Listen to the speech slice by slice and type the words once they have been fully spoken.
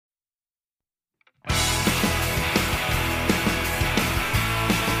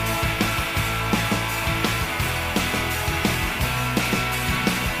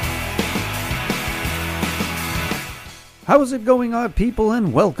How's it going, odd people,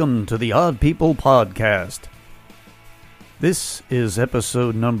 and welcome to the Odd People Podcast. This is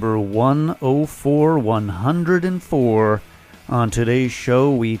episode number 104. On today's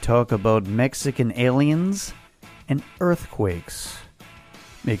show, we talk about Mexican aliens and earthquakes.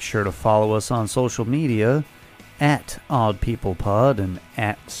 Make sure to follow us on social media at OddPeoplePod and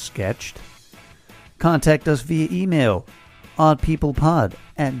at Sketched. Contact us via email,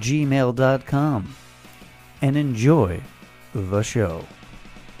 oddpeoplepod@gmail.com. And enjoy the show.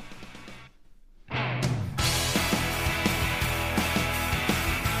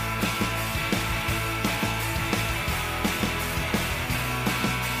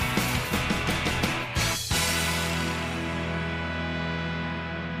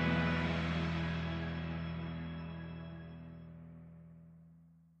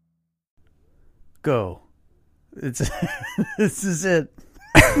 Go. This is it.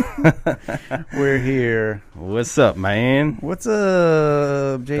 We're here. What's up, man? What's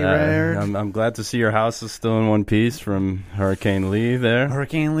up, Jay Ryder? I'm glad to see your house is still in one piece from Hurricane Lee there.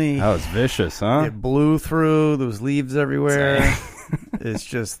 Hurricane Lee. That was vicious, huh? It blew through. There was leaves everywhere. It's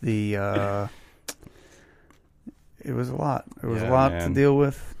just the... it was a lot. It was a lot to deal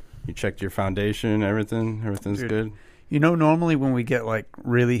with. You checked your foundation, everything? Everything's Dude, good? You know, normally when we get, like,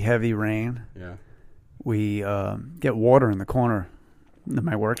 really heavy rain, we get water in the corner in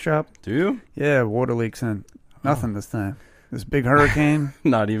my workshop. Do you? Yeah, water leaks in. Nothing this time. This big hurricane.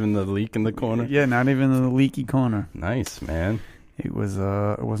 Not even the leak in the corner? Yeah, not even the leaky corner. Nice, man. It was.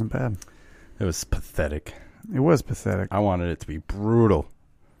 It wasn't bad. It was pathetic. It was pathetic. I wanted it to be brutal.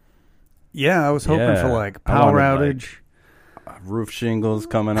 Yeah, I was hoping for, like, power outage. Roof shingles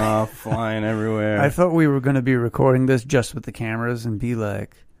coming off, flying everywhere. I thought we were going to be recording this just with the cameras and be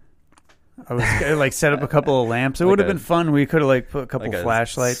like... I was like set up a couple of lamps. It would have been fun. We could have like put a couple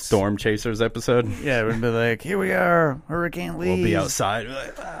flashlights. Storm Chasers episode. Yeah, it would be like, here we are, Hurricane Lee. We'll be outside. We're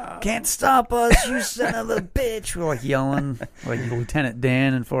like, oh. Can't stop us, you son of a bitch. We're like yelling, like Lieutenant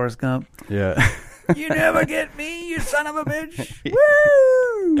Dan and Forrest Gump. Yeah. You never get me, you son of a bitch.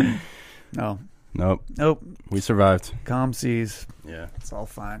 Woo! No. Nope. We survived. Calm seas. Yeah. It's all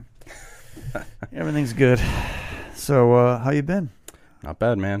fine. Everything's good. So, how you been? Not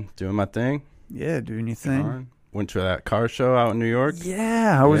bad, man. Doing my thing. Yeah, doing your thing. Went to that car show out in New York.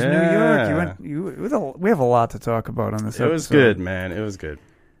 Yeah, how was New York? We have a lot to talk about on this episode. It was good, man. It was good.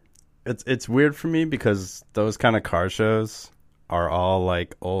 It's weird for me because those kind of car shows are all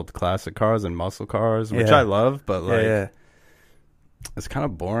like old classic cars and muscle cars, which I love, but like it's kind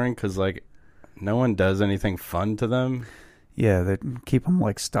of boring because like no one does anything fun to them. Yeah, they keep them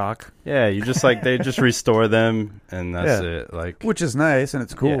like stock. Yeah, you just like they just restore them and that's it. Like, which is nice and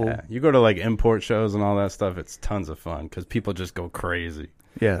it's cool. Yeah, you go to like import shows and all that stuff. It's tons of fun because people just go crazy.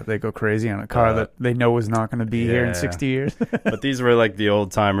 Yeah, they go crazy on a car that they know is not going to be here in 60 years. But these were like the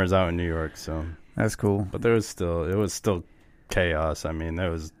old timers out in New York, so that's cool. But it was still chaos. I mean,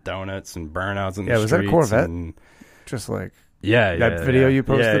 there was donuts and burnouts in the streets. Yeah, was that Corvette? Just like. That video you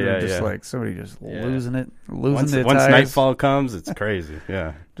posted, and just like somebody just losing the tires. Once nightfall comes, it's crazy.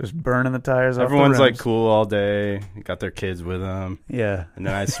 Yeah, just burning the tires. Everyone's off the rims. like cool all day. Got their kids with them. Yeah, and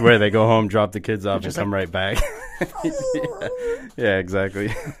then I swear they go home, drop the kids off, and come right back. yeah,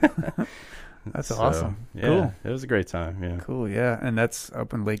 exactly. That's awesome. Yeah, cool. It was a great time. Yeah, cool. Yeah, and that's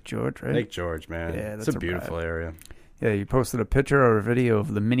up in Lake George, right? Lake George, man. Yeah, that's it's a beautiful area. Yeah, you posted a picture or a video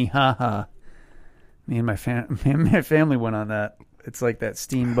of the Minnehaha. Me and my family went on that. It's like that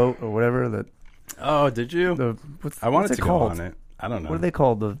steamboat or whatever. That. Oh, did you? I wanted to go on it. I don't know. What are they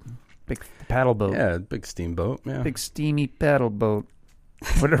called? The big paddle boat. Yeah, big steamboat. Yeah, big steamy paddle boat.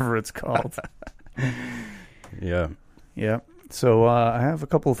 Whatever it's called. Yeah. So I have a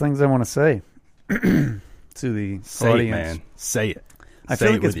couple of things I want to say to the audience. Man. Say it. I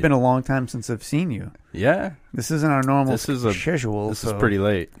feel like it's been a long time since I've seen you. Yeah. This isn't our normal schedule. This is pretty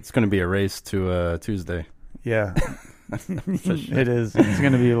late. It's going to be a race to Tuesday. Yeah. It is. It's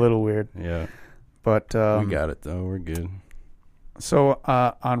going to be a little weird. Yeah. But we got it, though. We're good. So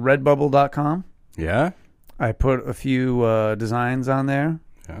on redbubble.com, yeah, I put a few designs on there.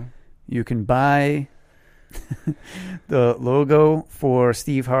 Yeah. You can buy the logo for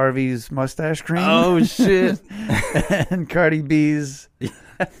Steve Harvey's mustache cream. Oh, shit. And Cardi B's.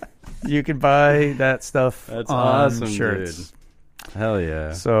 You can buy that stuff. That's on awesome, shirts. Dude. Hell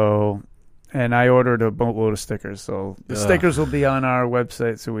yeah. So, and I ordered a boatload of stickers. So the stickers will be on our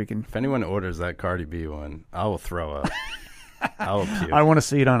website so we can... If anyone orders that Cardi B one, I will throw up. I will puke. I want to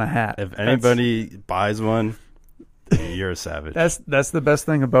see it on a hat. If anybody buys one, you're a savage. That's the best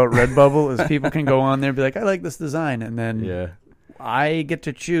thing about Redbubble is people can go on there and be like, I like this design. And then I get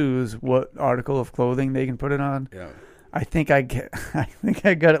to choose what article of clothing they can put it on. Yeah. I think I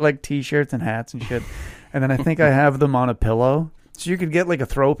got it like T-shirts and hats and shit, and then I think I have them on a pillow. So you could get like a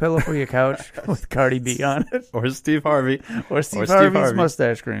throw pillow for your couch with Cardi B on it, or Steve Harvey, or Steve Harvey's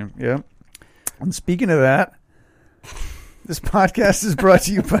mustache cream. Yep. And speaking of that, this podcast is brought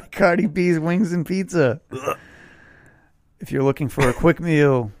to you by Cardi B's Wings and Pizza. If you're looking for a quick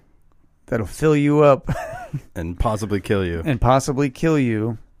meal that'll fill you up and possibly kill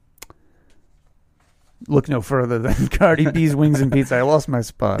you, look no further than Cardi B's Wings and Pizza. I lost my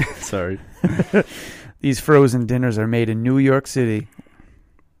spot. Sorry. These frozen dinners are made in New York City.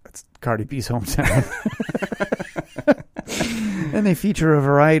 That's Cardi B's hometown. And they feature a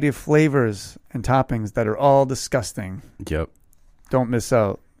variety of flavors and toppings that are all disgusting. Yep. Don't miss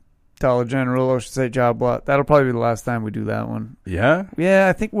out. Dollar General, or should say Job Lot. That'll probably be the last time we do that one. Yeah? Yeah,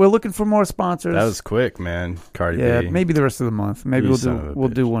 I think we're looking for more sponsors. That was quick, man. Cardi B. Yeah, maybe the rest of the month. Maybe we'll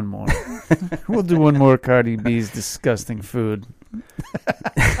do one more. We'll do one more Cardi B's disgusting food.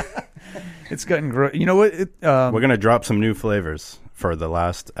 It's gotten gross. You know what? We're going to drop some new flavors for the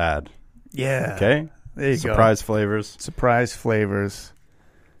last ad. Yeah. Okay? There you go. Surprise flavors. Surprise flavors.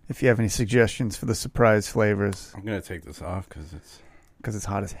 If you have any suggestions for the surprise flavors. I'm going to take this off because it's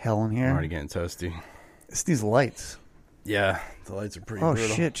hot as hell in here. I'm already getting toasty. It's these lights. Yeah, the lights are pretty brutal.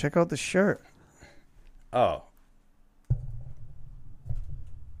 Oh, shit. Check out the shirt. Oh.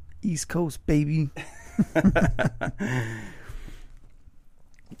 East Coast, baby.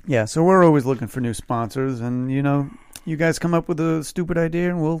 Yeah, so we're always looking for new sponsors, and, you know, you guys come up with a stupid idea,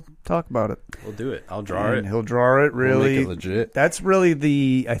 and we'll talk about it. We'll do it. I'll draw it. He'll draw it, really. We'll make it legit. That's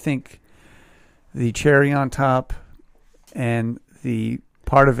really I think, the cherry on top, and the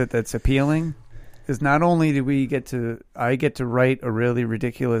part of it that's appealing is not only do I get to write a really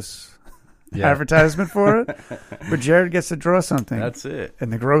ridiculous advertisement for it, but Jared gets to draw something. That's it.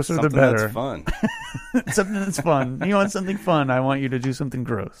 And the grosser the better. That's fun. Something that's fun. You want something fun, I want you to do something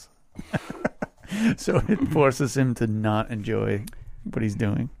gross. So it forces him to not enjoy what he's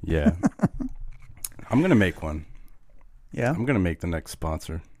doing. Yeah. I'm going to make one. Yeah? I'm going to make the next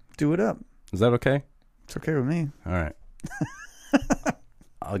sponsor. Do it up. Is that okay? It's okay with me. All right.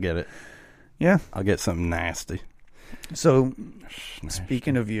 I'll get it. Yeah. I'll get something nasty. So,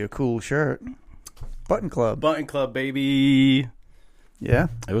 speaking of your cool shirt, Button Club. Button Club, baby. Yeah?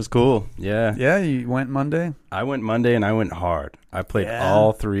 It was cool. Yeah. Yeah, you went Monday? I went Monday and I went hard. I played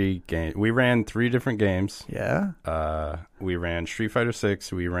all 3 games. We ran 3 different games. Yeah? We ran Street Fighter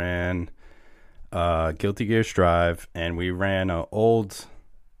 6. We ran Guilty Gear Strive. And we ran an old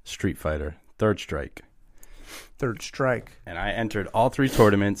Street Fighter, Third Strike. Third Strike. And I entered all 3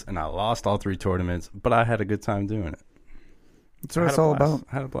 tournaments, and I lost all 3 tournaments, but I had a good time doing it. That's what it's all about.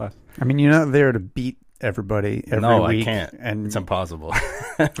 I had a blast. I mean, you're not there to beat everybody every week. No, I can't. And it's impossible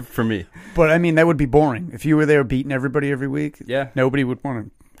for me. But, I mean, that would be boring. If you were there beating everybody every week, nobody would want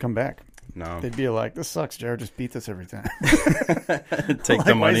to come back. No. They'd be like, this sucks, Jared. Just beat this every time. Take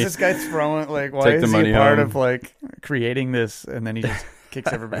the money. Why is this guy throwing, why is he part of, creating this, and then he just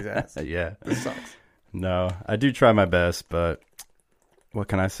kicks everybody's ass? Yeah. This sucks. No, I do try my best, but what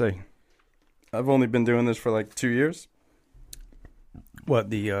can I say? I've only been doing this for 2 years. What,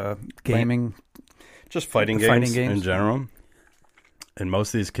 the gaming? Just fighting games in general. And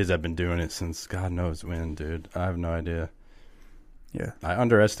most of these kids have been doing it since God knows when, dude. I have no idea. Yeah. I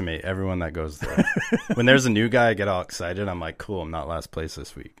underestimate everyone that goes there. When there's a new guy, I get all excited. I'm like, cool, I'm not last place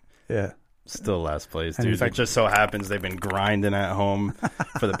this week. Yeah. Still last place, dude. It just so happens they've been grinding at home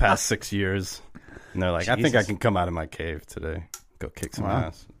for the past 6 years. And they're like, Jesus. I think I can come out of my cave today. Go kick some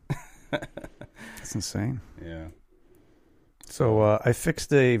ass. That's insane. Yeah. So I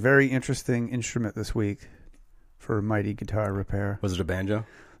fixed a very interesting instrument this week for Mighty Guitar Repair. Was it a banjo?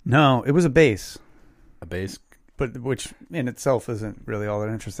 No, it was a bass. A bass? But which in itself isn't really all that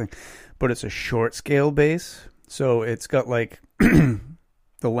interesting. But it's a short scale bass. So it's got the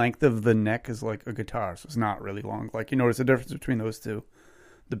length of the neck is like a guitar. So it's not really long. You notice the difference between those two.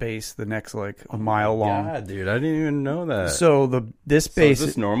 The bass, the neck's a mile long. Yeah, dude, I didn't even know that. So this bass is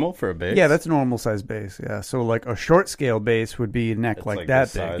this normal for a bass? Yeah, that's normal size bass. Yeah, so a short scale bass would be a neck it's like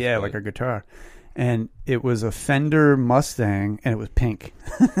that big. Yeah, like a guitar. And it was a Fender Mustang, and it was pink.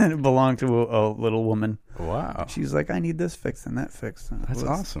 And it belonged to a little woman. Wow. She's like, I need this fixed and that fixed. And that's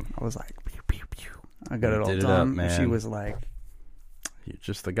awesome. I was like, pew, pew, pew. I got it all done. Man. She was like, you're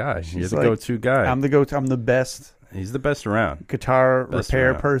just the guy. You're the go-to guy. I'm the go-to. I'm the best. He's the best around. Guitar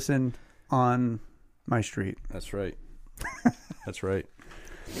repair person on my street. That's right. That's right.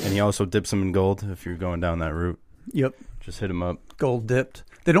 And he also dips them in gold if you're going down that route. Yep. Just hit him up. Gold dipped.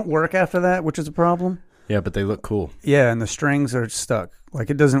 They don't work after that, which is a problem. Yeah, but they look cool. Yeah, and the strings are stuck. Like,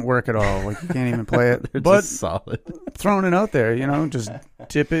 it doesn't work at all. Like, you can't even play it. They're but just solid. Throwing it out there, just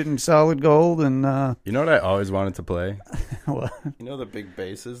dip it in solid gold and... You know what I always wanted to play? What? You know the big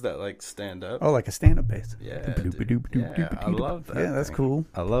basses that, like, stand up? Oh, like a stand-up bass. Yeah, I love that. Yeah, that's cool.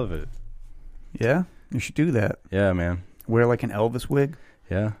 I love it. Yeah, you should do that. Yeah, man. Wear, like, an Elvis wig.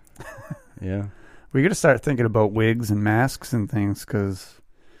 Yeah. Yeah. We're going to start thinking about wigs and masks and things, because...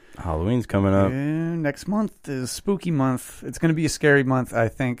 Halloween's coming up. Next month is spooky month. It's going to be a scary month, I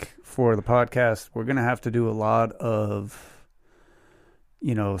think, for the podcast. We're going to have to do a lot of,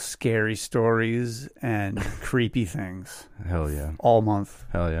 scary stories and creepy things. Hell yeah. All month.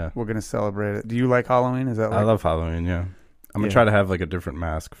 Hell yeah. We're going to celebrate it. Do you like Halloween? Is that like... I love Halloween, yeah. I'm going to try to have like a different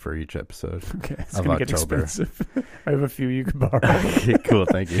mask for each episode. Okay. It's going to get expensive. I have a few you can borrow. Okay, cool.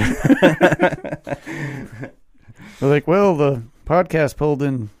 Thank you. They're like, well, the podcast pulled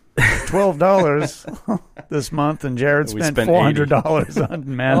in $12 this month, and Jared spent $400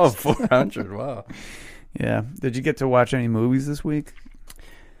 on masks. Oh, $400! Wow. Yeah. Did you get to watch any movies this week?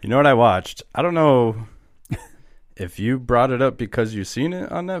 You know what I watched? I don't know if you brought it up because you've seen it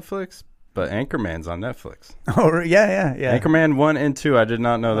on Netflix, but Anchorman's on Netflix. Oh, yeah. Anchorman 1 and 2. I did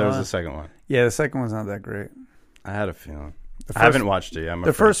not know there was a second one. Yeah, the second one's not that great. I had a feeling. I haven't watched it yet.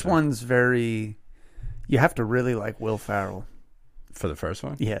 The first one's very... You have to really like Will Ferrell. For the first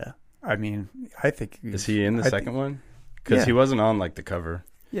one? Yeah. I mean, I think... Is he in the second one? Because he wasn't on, like, the cover.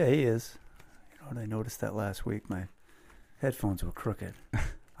 Yeah, he is. You know what? I noticed that last week. My headphones were crooked.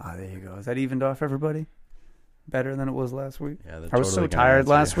 There you go. Is that evened off, everybody? Better than it was last week? Yeah, I was so tired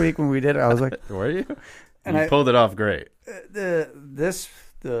last week when we did it. I was like... Were you? And you pulled it off great.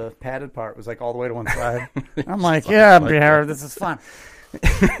 The padded part was, like, all the way to one side. I'm like, yeah, Jared, this is fun.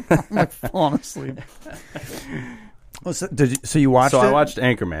 I'm like falling asleep. Oh, so you watched it? So I watched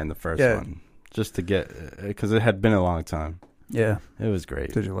Anchorman, the first one, just to get, because it had been a long time. Yeah, it was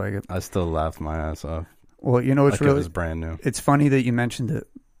great. Did you like it? I still laughed my ass off. Well, it's really, it was brand new. It's funny that you mentioned it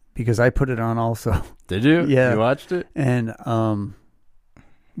because I put it on also. Did you? Yeah, you watched it. And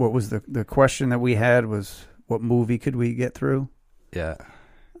what was the question that we had was what movie could we get through? Yeah.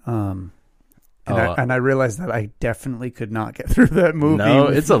 And I realized that I definitely could not get through that movie. No,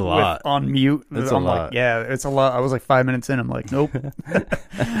 it's a lot. On mute. It's a lot. Like, yeah, it's a lot. I was like 5 minutes in. I'm like, nope.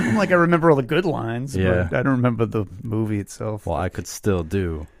 I'm like, I remember all the good lines, but I don't remember the movie itself. Well, I could still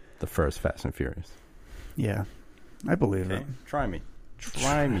do the first Fast and Furious. Yeah, I believe it. Try me.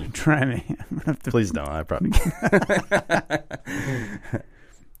 Try me. Please don't. I probably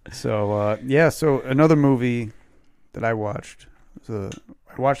So, so another movie that I watched. I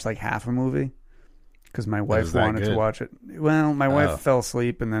watched like half a movie. Because my wife wanted to watch it. Well, my wife fell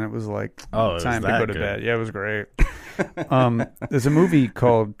asleep, and then it was like time to go to bed. Yeah, it was great. There's a movie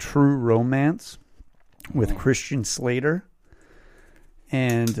called True Romance with Christian Slater.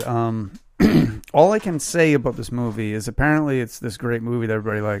 And all I can say about this movie is apparently it's this great movie that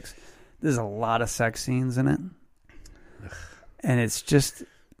everybody likes. There's a lot of sex scenes in it. And it's just...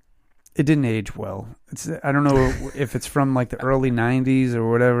 It didn't age well. I don't know if it's from like the early 90s or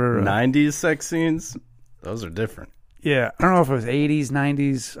whatever. 90s sex scenes? Those are different. Yeah. I don't know if it was 80s,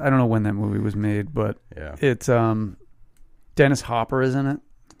 90s. I don't know when that movie was made, but it's Dennis Hopper is in it,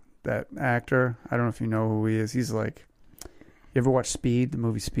 that actor. I don't know if you know who he is. He's like, you ever watch Speed, the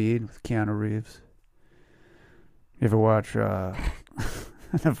movie Speed with Keanu Reeves? You ever watch...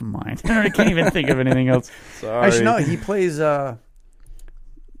 Never mind. I can't even think of anything else. Sorry. Actually, no, he plays...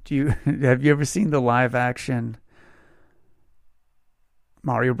 Have you ever seen the live action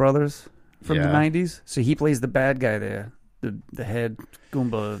Mario Brothers from the 90s? So he plays the bad guy there, the head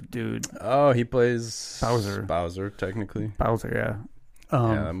Goomba dude. Oh, he plays Bowser, technically. Bowser, yeah.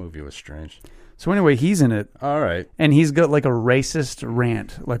 That movie was strange. So anyway, he's in it. All right. And he's got like a racist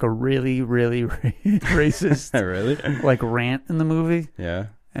rant, like a really, really racist really? like rant in the movie. Yeah.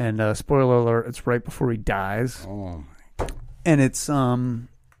 And spoiler alert, it's right before he dies. Oh my God. And it's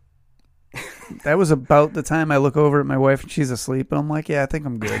that was about the time I look over at my wife and she's asleep, and I'm like, yeah, I think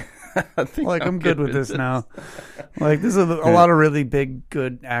I'm good. I'm good with this now. Like, there's a lot of really big,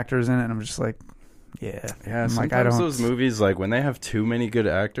 good actors in it, and I'm just like, yeah. Yeah, sometimes those movies, like, when they have too many good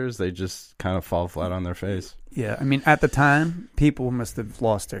actors, they just kind of fall flat on their face. Yeah, I mean, at the time, people must have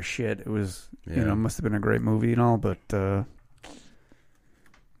lost their shit. It was, must have been a great movie and all, but no.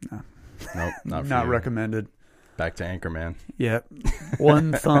 Nope, not recommended. Back to Anchorman. Yep.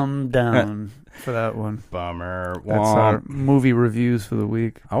 One thumb down for that one. Bummer. That's our movie reviews for the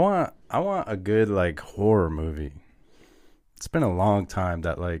week. I want a good like horror movie. It's been a long time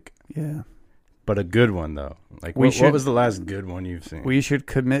that like but a good one though. Like what was the last good one you've seen? We should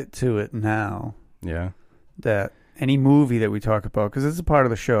commit to it now. Yeah. that any movie that we talk about, because it's a part of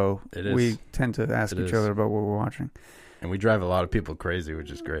the show, it is. We tend to ask each other about what we're watching. And we drive a lot of people crazy,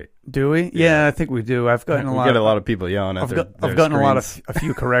 which is great. Do we? Yeah, I think we do. I've gotten a lot of people yelling at I've gotten a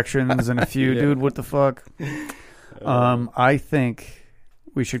few corrections and a few, dude, what the fuck? I think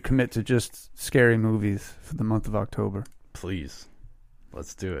we should commit to just scary movies for the month of October. Please.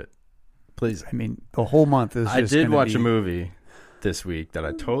 Let's do it. Please. I mean, the whole month is just I did watch a movie this week that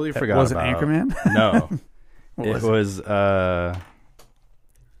I totally forgot about. Was it Anchorman? No. It was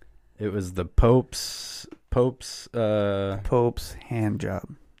the Pope's hand job.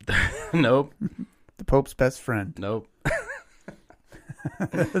 Nope. The Pope's best friend. Nope.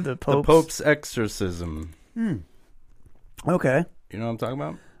 The Pope's exorcism. Okay. You know what I'm talking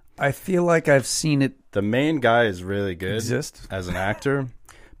about? I feel like I've seen it. The main guy is really good as an actor,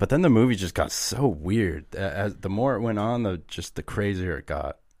 but then the movie just got so weird. The more it went on, the crazier it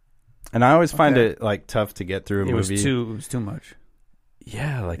got. And I always find it like tough to get through a movie. It was too much.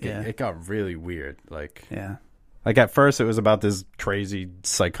 Yeah, it got really weird. Like at first it was about this crazy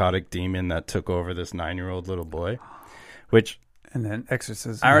psychotic demon that took over this 9-year-old little boy, and then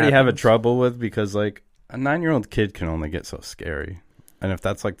exorcism. I already have a trouble with, because like a 9-year-old kid can only get so scary. And if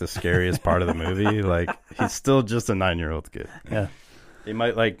that's like the scariest part of the movie, like he's still just a 9-year-old kid. Yeah. He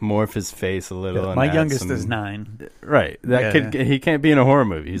might like morph his face a little. Yeah, my youngest is 9. Right. That kid, he can't be in a horror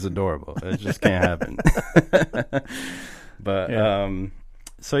movie. He's adorable. It just can't happen. But,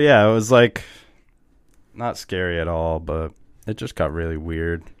 so yeah, it was like not scary at all, but it just got really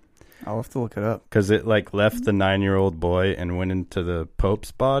weird. I'll have to look it up. Because it like left the 9-year-old boy and went into the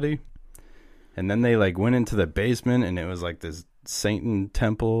Pope's body. And then they like went into the basement, and it was like this Satan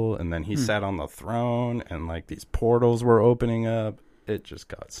temple, and then he sat on the throne, and like these portals were opening up. It just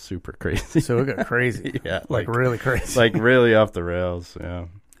got super crazy. So it got crazy. Yeah. Like really crazy. Like really off the rails. Yeah.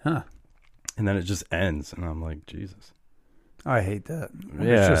 Huh. And then it just ends, and I'm like, Jesus. I hate that.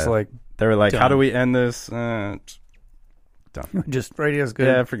 Yeah. It's just like, they were like, done. How do we end this? Done. Just radio's good.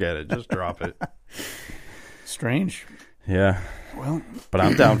 Yeah, forget it. Just drop it. Strange. Yeah. Well, but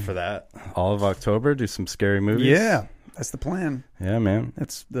I'm down for that. All of October, do some scary movies. Yeah. That's the plan. Yeah, man.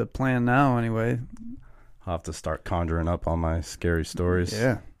 That's the plan now, anyway. I'll have to start conjuring up all my scary stories.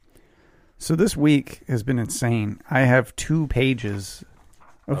 Yeah. So this week has been insane. I have 2 pages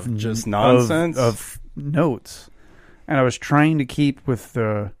of just nonsense of notes, and I was trying to keep with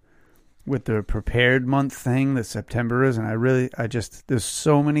the prepared month thing that September is, and I just there's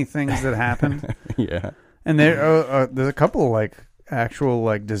so many things that happened. Yeah. And there's a couple of like actual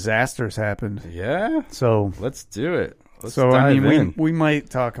like disasters happened. Yeah. So let's do it. Let's dive I mean, in. We might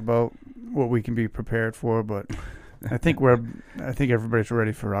talk about what we can be prepared for, but I think everybody's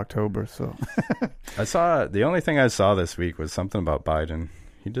ready for October. So the only thing I saw this week was something about Biden.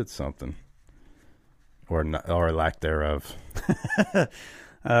 He did something, or lack thereof.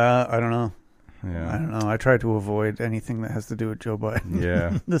 I don't know. Yeah. I don't know. I tried to avoid anything that has to do with Joe Biden.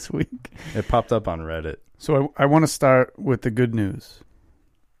 Yeah. This week. It popped up on Reddit. So I want to start with the good news.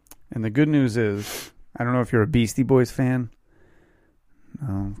 And the good news is, I don't know if you're a Beastie Boys fan.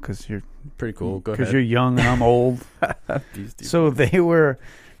 No, because you're pretty cool. Go ahead. Because you're young and I'm old. So they were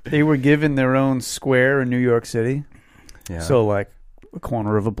given their own square in New York City. Yeah. So like a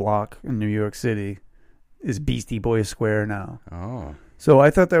corner of a block in New York City is Beastie Boys Square now. Oh. So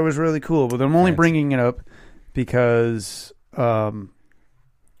I thought that was really cool, but I'm only bringing it up because one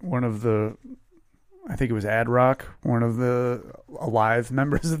of the, I think it was Ad Rock, one of the alive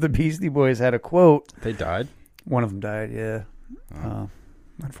members of the Beastie Boys had a quote. They died? One of them died, yeah. Oh.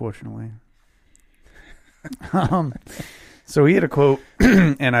 Unfortunately. So he had a quote,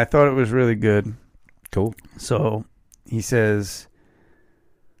 and I thought it was really good. Cool. So he says,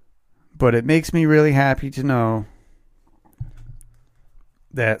 "But it makes me really happy to know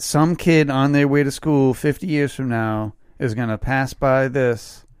that some kid on their way to school 50 years from now is going to pass by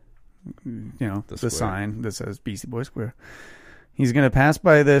this, the sign that says Beastie Boys Square. He's going to pass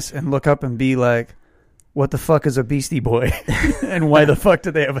by this and look up and be like, what the fuck is a Beastie Boy? And why the fuck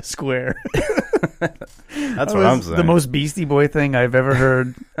do they have a square?" That's what I'm saying. The most Beastie Boy thing I've ever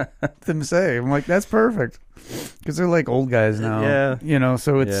heard them say. I'm like, that's perfect. Because they're like old guys now. Yeah.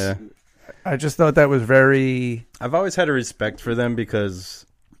 So it's... Yeah. I just thought that was very... I've always had a respect for them because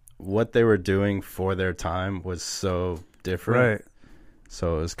what they were doing for their time was so different. Right.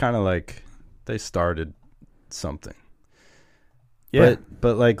 So it was kind of like they started something. Yeah.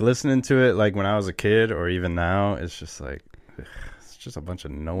 But like listening to it, like when I was a kid or even now, it's just like, it's just a bunch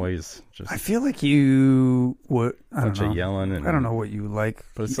of noise. I feel like you would... A bunch of yelling. And, I don't know what you like.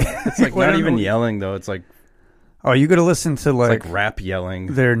 But it's like not even yelling though. It's like... Oh, you got to listen to like rap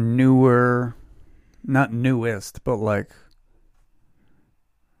yelling. Their newer not newest, but like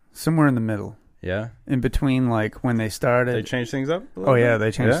somewhere in the middle. Yeah. In between, like when they started. They changed things up? Oh, yeah,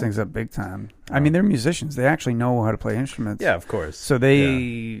 they changed things up big time. I mean, they're musicians. They actually know how to play instruments. Yeah, of course. So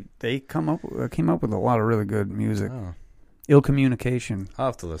they came up with a lot of really good music. Oh. Ill Communication. I'll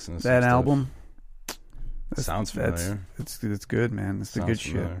have to listen to that album. Sounds familiar. It's good, man. It's the good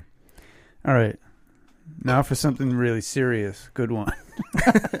familiar. shit. All right. Now for something really serious. Good one.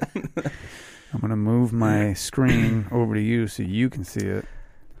 I'm going to move my screen over to you so you can see it.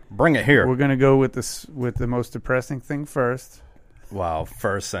 Bring it here. We're going to go with the most depressing thing first. Wow,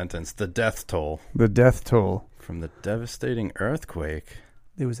 first sentence. The death toll. The death toll. From the devastating earthquake.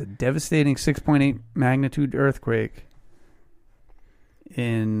 There was a devastating 6.8 magnitude earthquake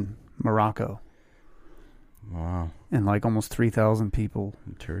in Morocco. Wow. And like almost 3,000 people.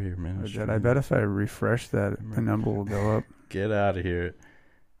 Interior Ministry. I bet if I refresh that, the number will go up. Get out of here.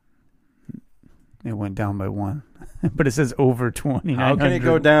 It went down by 1. But it says over 2,900. How can it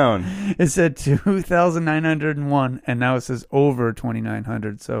go down? It said 2,901, and now it says over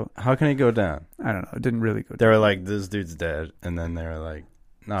 2,900. So how can it go down? I don't know. It didn't really go down. They were like, this dude's dead. And then they were like,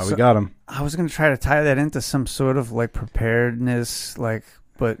 no, we got him. I was going to try to tie that into some sort of like preparedness, like,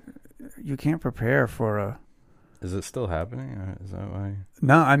 but you can't prepare for a... Is it still happening? Or is that why?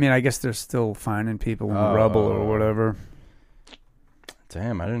 No, I mean, I guess they're still finding people in the rubble or whatever.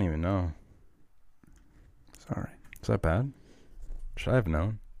 Damn, I didn't even know. Sorry. Is that bad? Should I have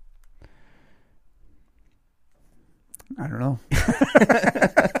known? I don't know.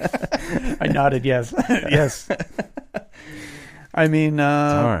 I nodded yes. Yes. I mean...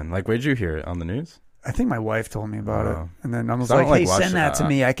 Darn. Like, where'd you hear it? On the news? I think my wife told me about it. And then I was like, hey, send that to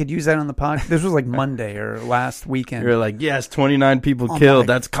me. I could use that on the podcast. This was like Monday or last weekend. You're like, yes, 29 people killed.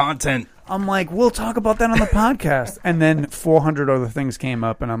 That's content. I'm like, we'll talk about that on the podcast. And then 400 other things came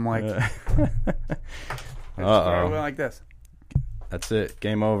up, and I'm like... I went like this. That's it.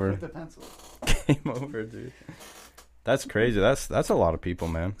 Game over. With the pencil. Game over, dude. That's crazy. That's a lot of people,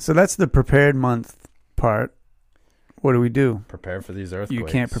 man. So that's the prepared month part. What do we do? Prepare for these earthquakes. You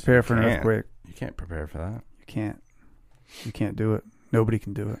can't prepare for an earthquake. You can't prepare for that. You can't. You can't do it. Nobody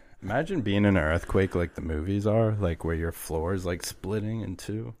can do it. Imagine being in an earthquake like the movies are, like where your floor is like splitting in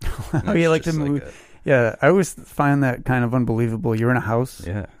two. Oh yeah, like the movie. Yeah, I always find that kind of unbelievable. You're in a house.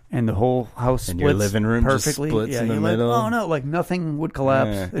 Yeah. And the whole house splits and your living room perfectly. Just splits in the middle. Like, oh no, like nothing would collapse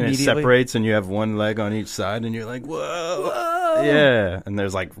immediately. And it separates, and you have one leg on each side, and you're like, whoa. Yeah, and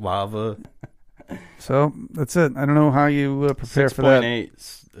there's like lava. So that's it. I don't know how you prepare for that.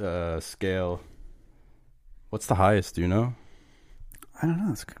 6.8 scale. What's the highest? Do you know? I don't know.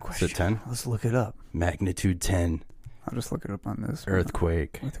 That's a good question. Is it 10? Let's look it up. Magnitude 10. I'll just look it up on this.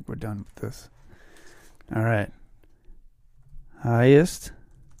 Earthquake. I think we're done with this. All right. Highest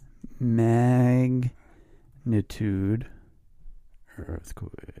magnitude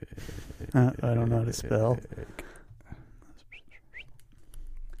earthquake. I don't know how to spell.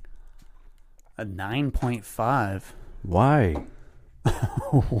 A 9.5. Why?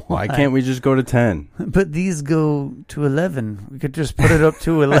 Why can't we just go to 10? But these go to 11. We could just put it up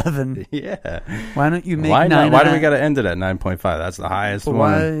to 11. Yeah. Why don't you make 9? Why do we got to end it at 9.5? That's the highest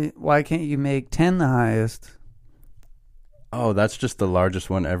one. Why can't you make 10 the highest? Oh, that's just the largest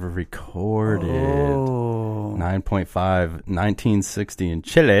one ever recorded. Oh. 9.5, 1960 in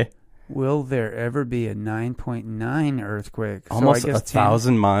Chile. Will there ever be a 9.9 earthquake? Almost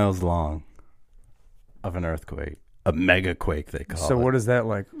 1,000 miles long of an earthquake. A megaquake, they call it. So what is that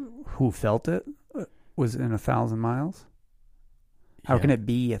like? Who felt it? Was it in 1,000 miles? How can it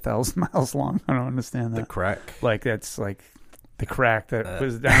be 1,000 miles long? I don't understand that. The crack. Like that's like the crack that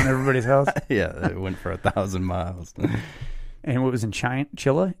was down everybody's house? Yeah, it went for 1,000 miles. And what was in Chile?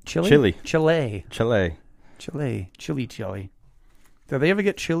 Chile. Chile. Do they ever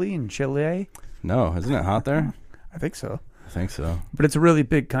get chili in Chile? No, isn't it hot there? I think so. I think so. But it's a really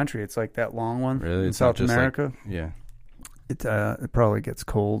big country. It's like that long one really? in South America. Like, yeah. It probably gets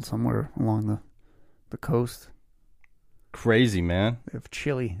cold somewhere along the coast. Crazy, man. They have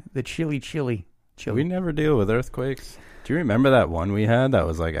chili. The chili. We never deal with earthquakes. Do you remember that one we had that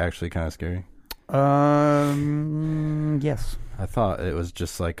was like actually kind of scary? Yes. I thought it was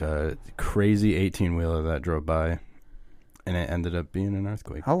just like a crazy 18-wheeler that drove by, and it ended up being an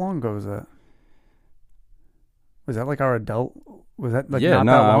earthquake. How long ago was that? Was that like our adult? Was that like yeah? Not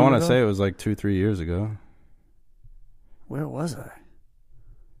No, that long I want to ago? say it was like 2-3 years ago. Where was I?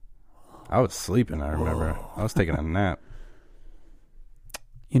 I was sleeping. I remember. I was taking a nap.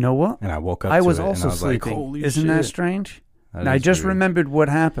 You know what? And I woke up. I was to it also and I was sleeping. Like, holy Isn't shit. that strange? That now, I just weird. remembered what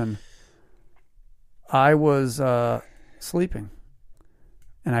happened. I was sleeping,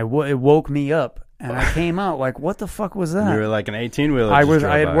 and it woke me up, And I came out like, what the fuck was that? You were like an 18-wheeler.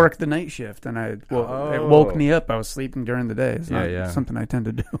 I had worked the night shift, and it woke me up. I was sleeping during the day. It's not something I tend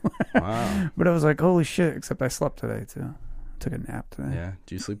to do. Wow. But I was like, holy shit, except I slept today, too. Took a nap today. Yeah.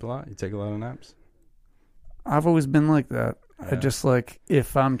 Do you sleep a lot? You take a lot of naps? I've always been like that. Yeah. I just like,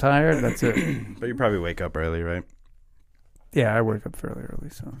 if I'm tired, that's it. But you probably wake up early, right? Yeah, I wake up fairly early,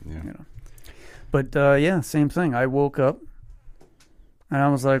 so, But, same thing. I woke up. And I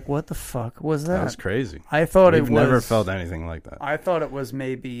was like, what the fuck was that? That was crazy. I thought I've never felt anything like that. I thought it was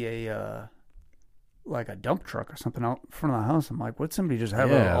maybe like a dump truck or something out in front of the house. I'm like, would somebody just have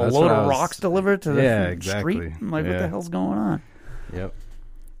a load of rocks delivered to the street? I'm like, what the hell's going on? Yep.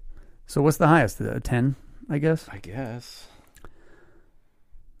 So what's the highest? 10, I guess? I guess.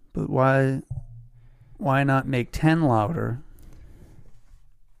 But why not make 10 louder?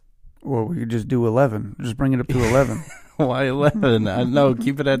 Or we could just do 11. Just bring it up to 11. Why 11? No,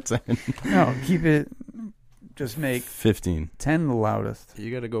 keep it at 10. No, keep it. Just make 15. 10 the loudest.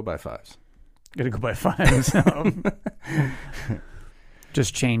 You got to go by fives. Got to go by fives. So.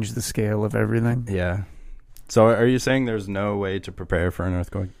 Just change the scale of everything. Yeah. So are you saying there's no way to prepare for an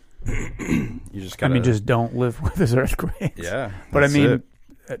earthquake? You just got. Just don't live with this earthquakes. Yeah. But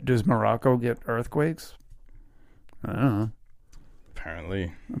does Morocco get earthquakes? I don't know.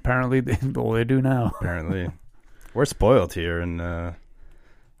 Apparently, they do now. Apparently. We're spoiled here in our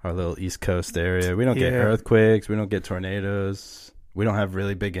little East Coast area. We don't get earthquakes. We don't get tornadoes. We don't have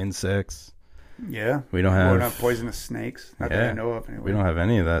really big insects. Yeah. We don't have... We're not poisonous snakes. Not that I know of, anyway. We don't have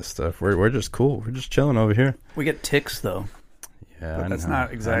any of that stuff. We're just cool. We're just chilling over here. We get ticks, though. Yeah, but that's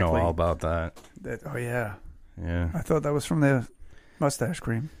not exactly... I know all about that. Oh, yeah. Yeah. I thought that was from the mustache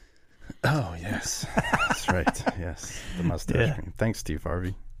cream. Oh, yes. That's right. Yes. The mustache cream. Thanks, Steve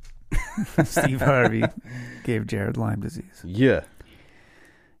Harvey. Steve Harvey gave Jared Lyme disease. Yeah.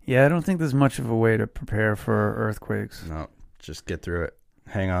 Yeah, I don't think there's much of a way to prepare for earthquakes. No, just get through it.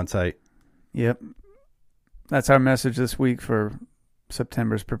 Hang on tight. Yep. That's our message this week for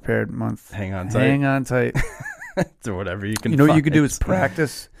September's prepared month. Hang on tight. Hang on tight. To whatever you can You know what you could do is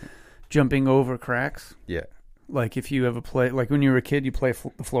practice jumping over cracks. Yeah. Like if you ever play, like when you were a kid, you play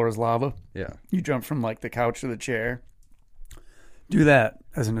The Floor is Lava. Yeah. You jump from like the couch to the chair. Do that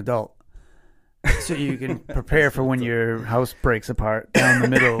as an adult. So you can prepare for when your house breaks apart down the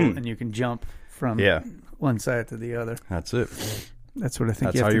middle and you can jump from one side to the other. That's it. That's what I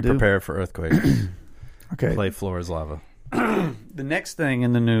think That's how you prepare for earthquakes. Okay. Play Floor is Lava. The next thing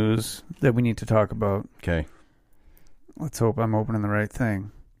in the news that we need to talk about. Okay. Let's hope I'm opening the right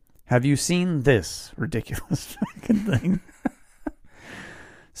thing. Have you seen this ridiculous fucking thing?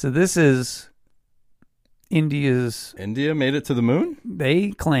 So this is India made it to the moon?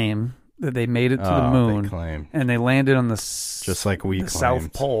 They claim that they made it to the moon. They claim. And they landed on just like we the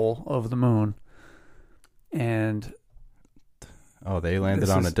South Pole of the moon. And they landed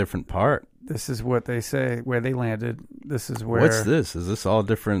on a different part. This is what they say where they landed. This is where. What's this? Is this all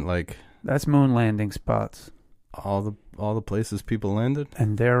different that's moon landing spots. All the places people landed?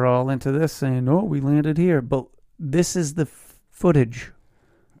 And they're all into this saying, "Oh, we landed here." But this is the footage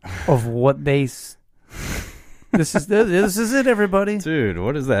of what they This is it, everybody. Dude,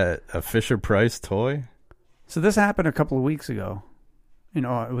 what is that? A Fisher-Price toy? So this happened a couple of weeks ago. It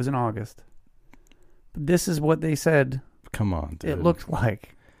was in August. But this is what they said. Come on, dude. It looked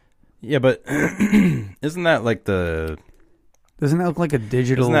like. Yeah, but isn't that like Doesn't that look like a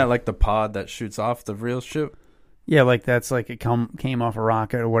digital... Isn't that like the pod that shoots off the real ship? Yeah, like that's like it came off a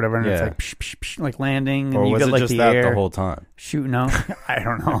rocket or whatever, and it's like psh, psh, psh, like landing, or and you was got it like just the that air the whole time? Shooting out. I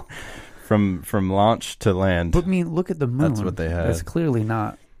don't know. From launch to land. But look at the moon. That's what they had. That's clearly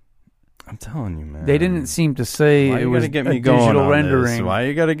not. I'm telling you, man. They didn't seem to say it was get a me going digital on rendering. This? Why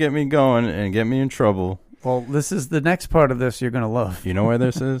you got to get me going and get me in trouble? Well, this is the next part of this you're going to love. You know where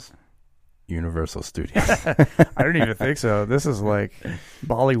this is? Universal Studios. I don't even think so. This is like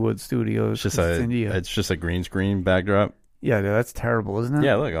Bollywood Studios. It's India. It's just a green screen backdrop. Yeah, that's terrible, isn't it?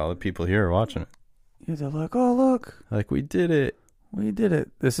 Yeah, look, all the people here are watching it. Yeah, they're like, oh, look. Like, we did it. We did it.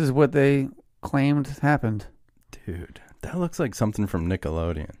 This is what they claimed happened. Dude, that looks like something from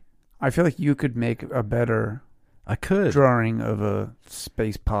Nickelodeon. I feel like you could make a better drawing of a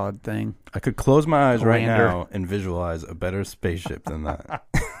space pod thing. I could close my eyes right now and visualize a better spaceship than that.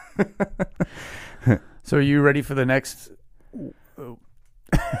 So are you ready for the next... Oh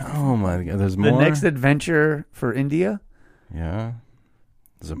my God, there's more? The next adventure for India? Yeah.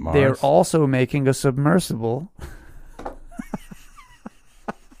 Is it Mars? They're also making a submersible.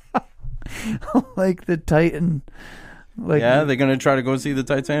 Like the Titan. Yeah, they're going to try to go see the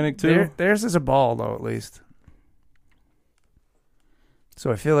Titanic too? Theirs is a ball, though, at least.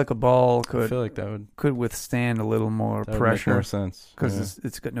 So I feel like a ball I feel like that could withstand a little more would pressure. Make more sense. Because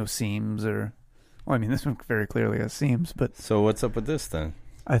it's got no seams or... Well, I mean, this one very clearly has seams, but... So what's up with this then?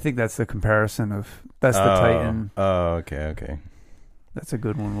 I think that's the comparison of... That's the Titan. Oh, okay. That's a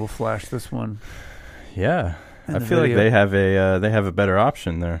good one. We'll flash this one. Yeah. I feel like they have a better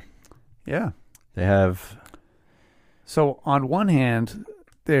option there. Yeah. They have... So on one hand,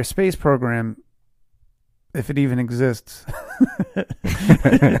 their space program, if it even exists,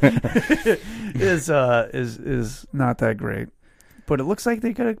 is not that great. But it looks like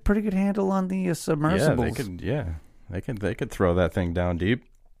they got a pretty good handle on the submersibles. They could throw that thing down deep.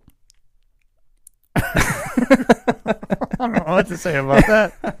 I don't know what to say about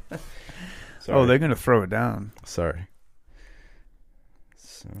that. Sorry. Oh, they're gonna throw it down. Sorry.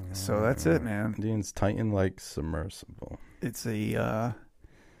 So that's it, man. Indians Titan-like submersible. It's a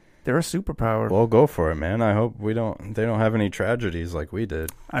they're a superpower. Well, go for it, man. I hope they don't have any tragedies like we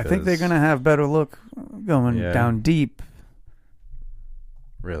did. I think they're gonna have better luck going down deep.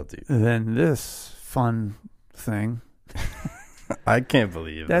 Real deep. Than this fun thing. I can't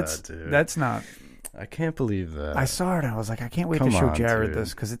believe that, dude. That's not. I can't believe that. I saw it and I was like, I can't wait to show Jared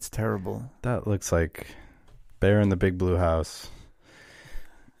this because it's terrible. That looks like Bear in the Big Blue House.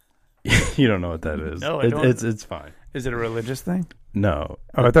 You don't know what that is. No, I don't. It's fine. Is it a religious thing? No.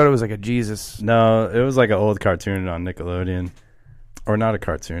 Oh, I thought it was like a Jesus. No, it was like an old cartoon on Nickelodeon. Or not a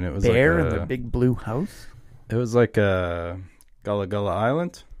cartoon. It was Bear like in the Big Blue House? It was like a Gullah Gullah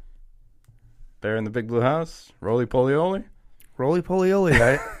Island. Bear in the Big Blue House. Roly Poly Oly. Roly Poly Oly.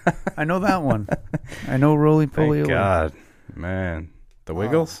 I know that one. I know Roly Poly Oly. Thank God. Man. The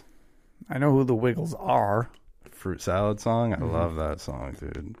Wiggles? I know who the Wiggles are. Fruit Salad song? I love that song,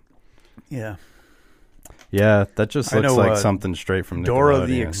 dude. Yeah. Yeah, that just looks like something straight from Nickelodeon. Dora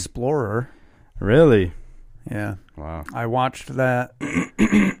the Explorer. Really? Yeah. Wow. I watched that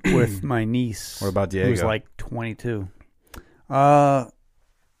with my niece. What about Diego? Who's like 22. No.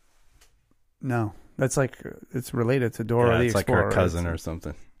 That's like, it's related to Dora the Explorer. It's like her cousin or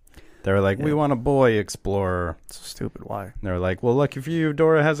something. They were like, we want a boy explorer. It's so stupid. Why? And they were like, well, lucky for you,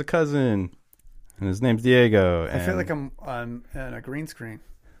 Dora has a cousin. And his name's Diego. I feel like I'm on a green screen.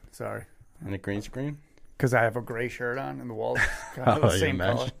 Sorry. On a green screen? Because I have a gray shirt on and the walls kind of the same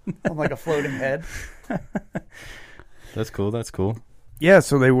color. I'm like a floating head. That's cool. Yeah,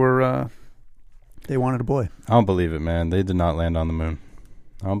 so they were, they wanted a boy. I don't believe it, man. They did not land on the moon.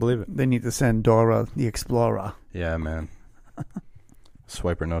 I don't believe it. They need to send Dora the Explorer. Yeah, man.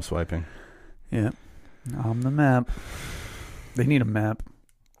 Swipe or no swiping. Yeah. On the map. They need a map,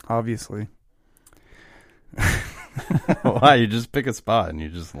 obviously. Why? You just pick a spot and you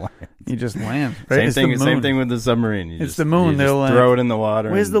just land. You just land. Right? Same thing with the submarine. It's the moon. They'll throw it in the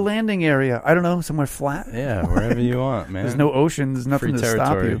water. Where's the landing area? I don't know. Somewhere flat? Yeah, wherever you want, man. There's no ocean. There's nothing Free to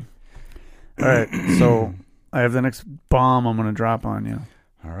stop you. All right. So I have the next bomb I'm going to drop on you.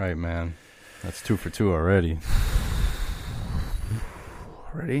 All right, man. That's 2 for 2 already.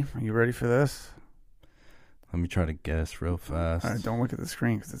 Ready? Are you ready for this? Let me try to guess real fast. All right, don't look at the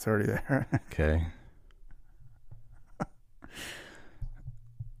screen because it's already there. Okay.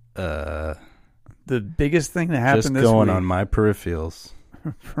 The biggest thing that happened just this going week. on my peripherals.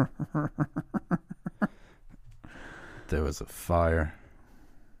 There was a fire.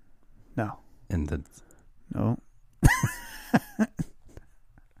 No. No.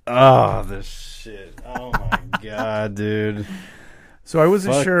 Oh, this shit. Oh, my God, dude. So I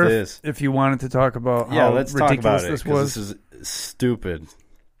wasn't Fuck sure this. if you wanted to talk about how let's ridiculous talk about this it, was. This is stupid.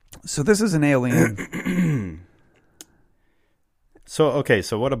 So this is an alien. So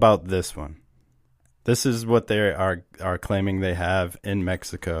what about this one? This is what they are claiming they have in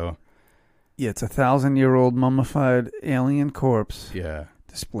Mexico. Yeah, it's a 1,000-year-old mummified alien corpse. Yeah.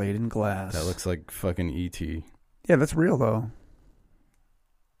 Displayed in glass. That looks like fucking E.T. Yeah, that's real, though.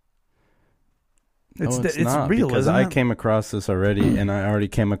 It's not real, because isn't I it? came across this already, and I already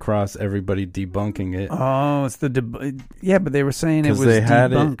came across everybody debunking it. Oh, it's yeah, but they were saying it was they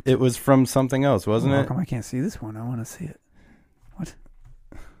had debunked. it was from something else, wasn't How it? come I can't see this one? I want to see it. What?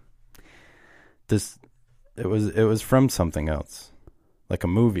 It was from something else, like a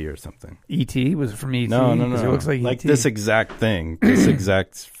movie or something. E.T. was it from E.T.? No. It looks like E.T. this exact thing, this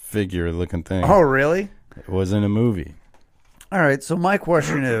exact figure looking thing. Oh, really? It was in a movie. All right. So my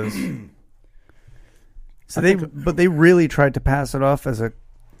question is, but they really tried to pass it off as a.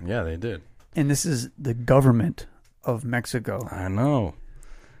 Yeah, they did. And this is the government of Mexico. I know.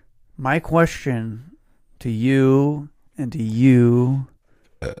 My question to you and to you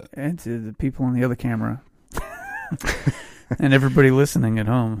and to the people on the other camera and everybody listening at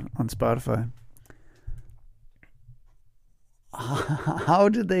home on Spotify. how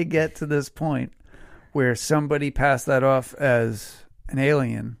did they get to this point where somebody passed that off as an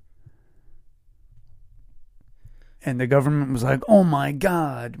alien and the government was like, "Oh my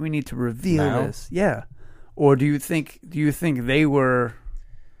God, we need to reveal this"? Yeah. Or do you think they were?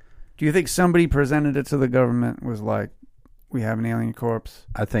 Do you think somebody presented it to the government was like, "We have an alien corpse"?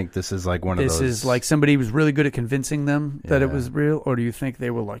 I think this is like one of those. This is like somebody was really good at convincing them that it was real, or do you think they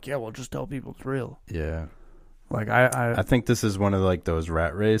were like, "Yeah, well, just tell people it's real"? Yeah. Like I think this is one of like those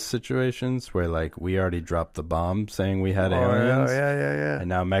rat race situations where like we already dropped the bomb saying we had aliens. Yeah. And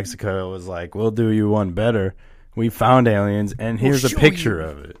now Mexico was like, "We'll do you one better. We found aliens, and here's a picture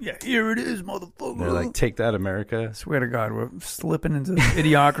of it." Yeah, here it is, motherfucker. They're like, "Take that, America." I swear to God, we're slipping into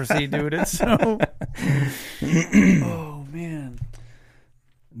idiocracy, dude. It's so... Oh, man.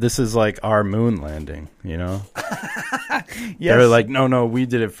 This is like our moon landing, you know? Yes. They're like, no, we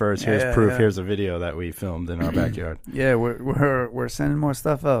did it first. Here's proof. Yeah. Here's a video that we filmed in our backyard. Yeah, we're sending more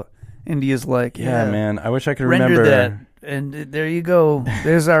stuff out. India's like, yeah, man. I wish I could render remember that. And there you go.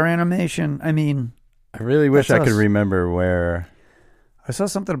 There's our animation. I mean... I really wish I could remember where... I saw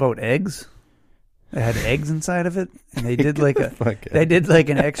something about eggs. They had eggs inside of it, and they did like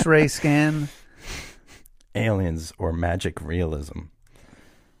an X-ray scan. Aliens or magic realism.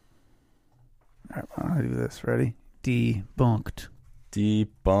 All right, I'll do this. Ready? Debunked.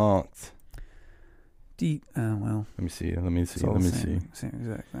 Well, let me see. Same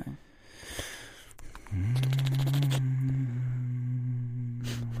exact thing.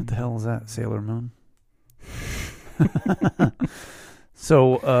 What the hell is that? Sailor Moon?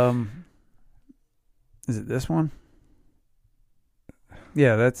 So, is it this one?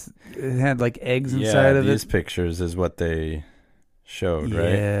 Yeah, it had like eggs inside of it. These pictures is what they showed,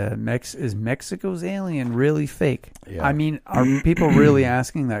 right? Yeah, is Mexico's alien really fake? Yeah. I mean, are people really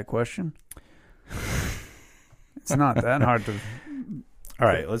asking that question? It's not that hard to... All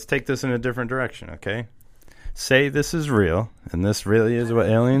right, let's take this in a different direction, okay? Say this is real, and this really is what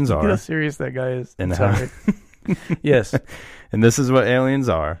aliens are. Look how serious that guy is. And sorry. Yes. And this is what aliens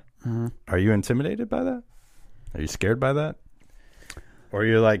are. Mm-hmm. Are you intimidated by that? Are you scared by that? Or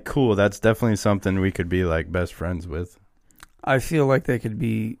you're like, cool, that's definitely something we could be like best friends with? I feel like they could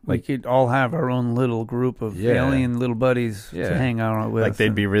be, we could all have our own little group of alien little buddies to hang out with. Like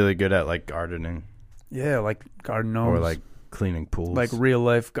they'd be really good at like gardening. Yeah, like garden gnomes. Or like cleaning pools. Like real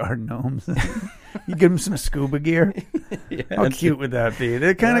life garden gnomes. You give them some scuba gear. How cute would that be?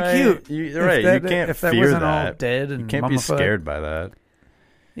 They're kind of cute. You're right. You can't if that fear wasn't that. All dead and you can't mummified. Be scared by that.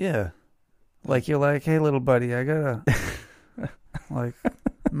 Yeah. Like you're like, hey, little buddy, I gotta... like,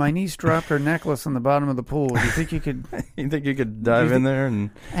 my niece dropped her necklace on the bottom of the pool. Do you think you could... dive in there and...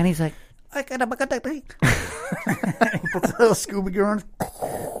 And he's like, I gotta... He puts a little scuba gear on.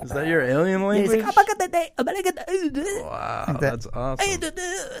 Is that your alien language? Yeah, wow, that's awesome.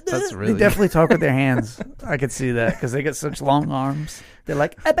 That's really... They definitely talk with their hands. I could see that because they got such long arms. They're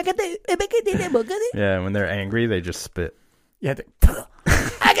like... Yeah, when they're angry, they just spit. Yeah,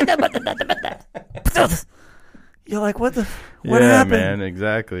 you're like, what happened? Yeah, man,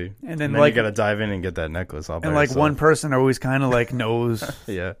 exactly. And then like, you gotta dive in and get that necklace all by and like yourself. one person always kind of like knows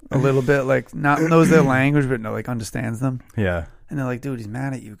a little bit, like not knows their language, but no, like understands them. Yeah. And they're like, dude, he's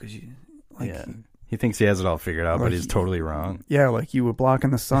mad at you because you like he thinks he has it all figured out, like but he's totally wrong. Yeah, like you were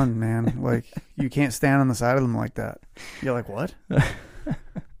blocking the sun, man. Like you can't stand on the side of them like that. You're like, what?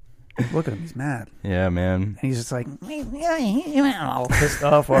 Look at him, he's mad. Yeah, man. And he's just like all pissed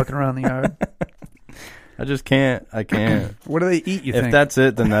off walking around the yard. I just can't. I can't. What do they eat, you think? If that's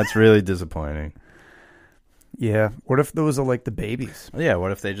it, then that's really disappointing. Yeah. What if those are like the babies? Yeah,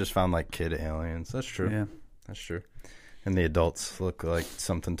 what if they just found like kid aliens? That's true. Yeah. That's true. And the adults look like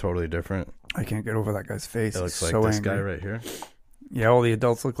something totally different. I can't get over that guy's face. It looks He's like so this angry. guy right here. Yeah, all the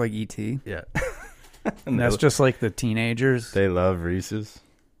adults look like E.T. Yeah. And that's just like the teenagers. They love Reese's.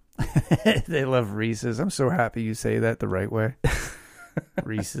 They love Reese's. I'm so happy you say that the right way.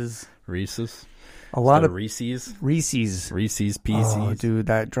 Reese's. A lot of Reese's. Reese's Pieces. Oh, dude,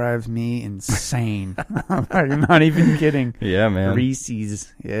 that drives me insane. I'm not even kidding. Yeah, man.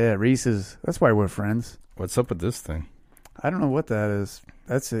 Reese's. Yeah, Reese's. That's why we're friends. What's up with this thing? I don't know what that is.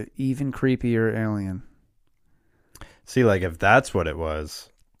 That's an even creepier alien. See, like, if that's what it was,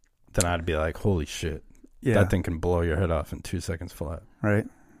 then I'd be like, holy shit. Yeah. That thing can blow your head off in 2 seconds flat. Right.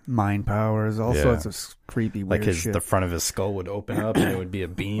 Mind powers, all sorts of creepy weird like shit. The front of his skull would open up and it would be a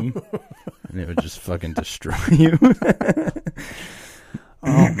beam and it would just fucking destroy you.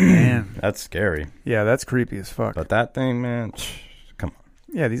 Oh, man. That's scary. Yeah, that's creepy as fuck. But that thing, man, come on.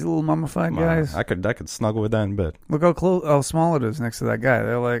 Yeah, these little mummified guys. I could snuggle with that in bed. Look how small it is next to that guy.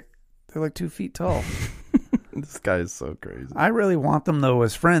 They're like 2 feet tall. This guy is so crazy. I really want them though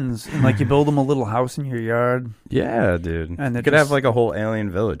as friends, and like you build them a little house in your yard. Yeah, dude. And you could have like a whole alien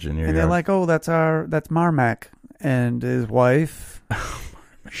village in your and yard. they're like, oh, that's Marmac and his wife.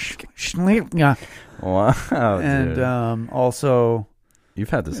 Yeah. Wow, and dude. Also, you've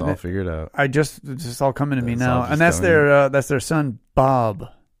had this all figured out. It's just all coming to me now, and that's their son Bob.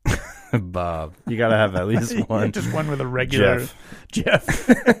 Bob, you gotta have at least one. Yeah, just one with a regular Jeff.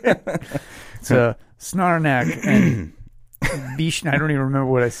 It's Snarnak and Bish. I don't even remember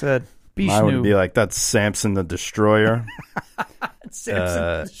what I said. Bishnu. Mine would be like, that's Samson the Destroyer. Samson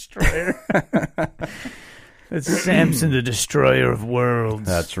the Destroyer. It's Samson the Destroyer of Worlds.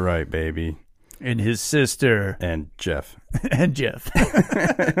 That's right, baby. And his sister. And Jeff. And Jeff.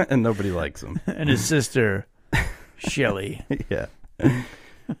 And nobody likes him. And his sister, Shelly. Yeah.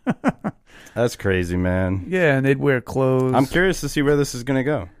 That's crazy, man. Yeah, and they'd wear clothes. I'm curious to see where this is going to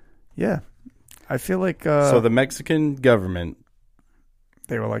go. Yeah. I feel like... so the Mexican government...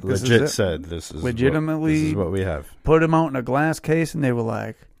 They were like, this legit is it. said this is legitimately this is what we have. Put him out in a glass case, and they were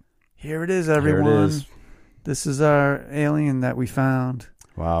like, here it is, everyone. Here it is. This is our alien that we found.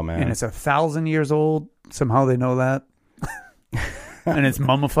 Wow, man. And it's 1,000 years old. Somehow they know that. And it's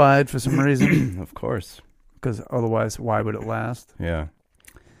mummified for some reason. Of course. Because otherwise, why would it last? Yeah.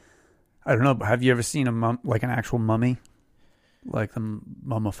 I don't know. But have you ever seen an actual mummy? Like the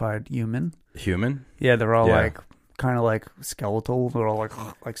mummified human? Human? Yeah, they're all like... kind of like skeletal. They're all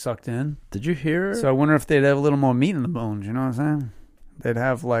like sucked in. Did you hear? So I wonder if they'd have a little more meat in the bones. You know what I'm saying? They'd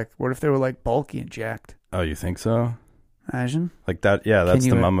have like, what if they were like bulky and jacked? Oh, you think so? Imagine. Like that? Yeah, that's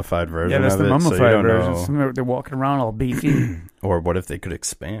the mummified version. Yeah, that's of the mummified so version. So they're walking around all beefy. Or what if they could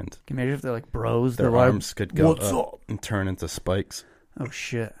expand? Can you imagine if they're like bros? Their arms could go What's up? And turn into spikes. Oh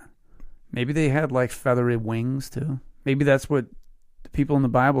shit! Maybe they had like feathery wings too. Maybe that's what the people in the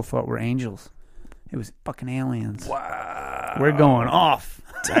Bible thought were angels. It was fucking aliens. Wow. We're going off.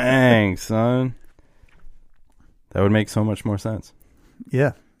 Dang, son. That would make so much more sense.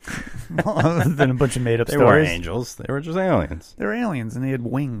 Yeah. Other than a bunch of made-up stories. They weren't angels. They were just aliens. They're aliens, and they had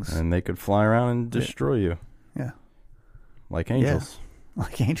wings. And they could fly around and destroy you. Yeah. Like angels. Yeah.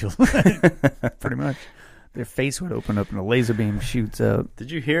 Like angels. Pretty much. Their face would open up and a laser beam shoots out.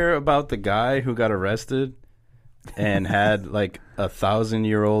 Did you hear about the guy who got arrested and had like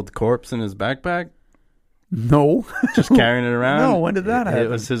 1,000-year-old corpse in his backpack? No. Just carrying it around? No, when did that happen? It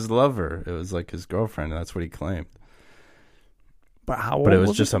was his lover. It was like his girlfriend. That's what he claimed. But how old But it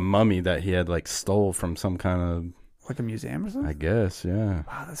was just a mummy that he had like stole from some kind of... Like a museum or something? I guess, yeah.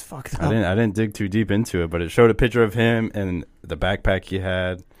 Wow, that's fucked up. I didn't dig too deep into it, but it showed a picture of him and the backpack he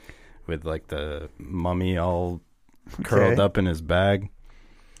had with like the mummy all curled up in his bag.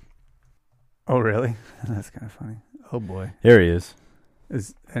 Oh, really? That's kind of funny. Oh, boy. Here he is.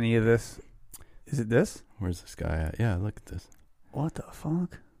 Is any of this... Is it this? Where's this guy at? Yeah, look at this. What the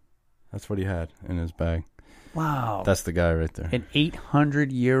fuck? That's what he had in his bag. Wow. That's the guy right there. An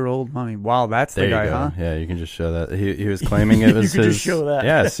 800-year-old mummy. Wow, that's the guy, huh? Yeah, you can just show that. He was claiming it was you can his... just show that.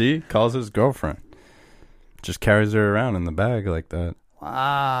 Yeah, see? Calls his girlfriend. Just carries her around in the bag like that.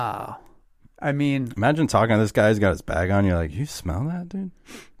 Wow. I mean... Imagine talking to this guy. He's got his bag on. You're like, you smell that, dude?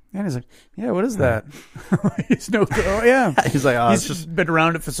 And he's like, yeah, what is that? Oh, yeah. He's like, oh, he's it's just been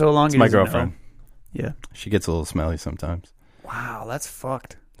around it for so long. It's my girlfriend. Yeah. She gets a little smelly sometimes. Wow, that's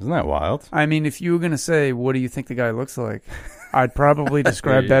fucked. Isn't that wild? I mean, if you were going to say, what do you think the guy looks like? I'd probably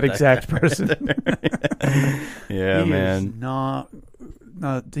describe that exact person. Yeah, man. No,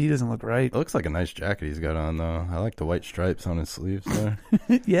 he doesn't look right. It looks like a nice jacket he's got on, though. I like the white stripes on his sleeves there.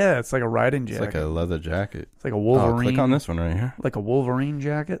 Yeah, it's like a riding jacket. It's like a leather jacket. It's like a Wolverine. Oh, click on this one right here. Like a Wolverine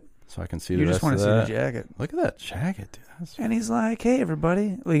jacket. So I can see the rest of that. You just want to see the jacket. Look at that jacket, dude. And he's like, hey,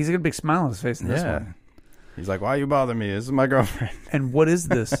 everybody. Like, he's got a big smile on his face in this one. He's like, why you bother me? This is my girlfriend. And what is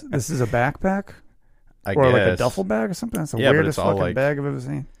this? This is a backpack? I or guess. Like a duffel bag or something? That's the weirdest but it's fucking bag I've ever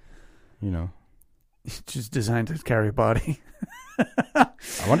seen. You know. It's just designed to carry a body. I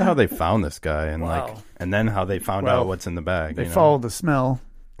wonder how they found this guy and then how they found out what's in the bag. They followed the smell.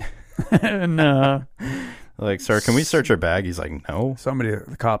 And like, sir, can we search your bag? He's like, no.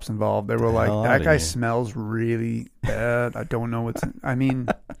 The cops involved, they were like, that guy smells really bad. I don't know what's in. I mean,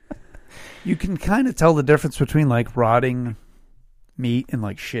 you can kind of tell the difference between like rotting meat and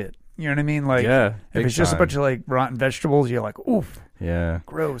like shit. You know what I mean? Like, if it's just a bunch of like rotten vegetables, you're like, oof. Yeah.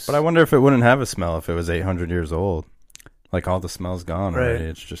 Gross. But I wonder if it wouldn't have a smell if it was 800 years old. Like all the smell's gone already.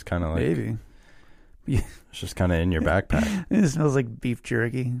 It's just kind of like... Maybe. It's just kind of in your backpack. It smells like beef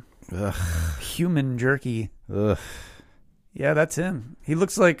jerky. Ugh. Human jerky. Ugh. Yeah, that's him. He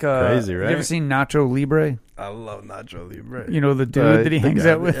looks like crazy, right? Have you ever seen Nacho Libre? I love Nacho Libre. You know the dude that he hangs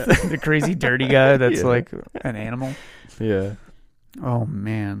out with, the crazy dirty guy that's like an animal. Yeah. Oh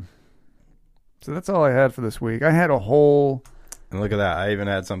man. So that's all I had for this week. I had a whole. And look at that! I even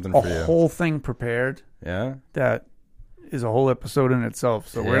had something for you. A whole thing prepared. Yeah. That is a whole episode in itself.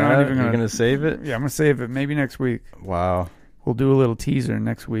 So we're not even gonna save it. Yeah, I'm gonna save it. Maybe next week. Wow. We'll do a little teaser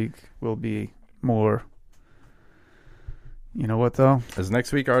next week. Will be more. You know what, though? Is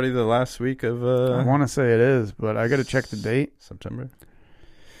next week already the last week of... I want to say it is, but I got to check the date. September?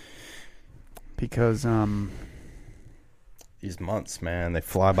 Because... These months, man, they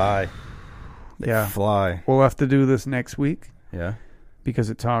fly by. They fly. We'll have to do this next week. Yeah. Because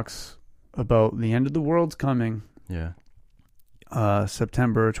it talks about the end of the world's coming. Yeah.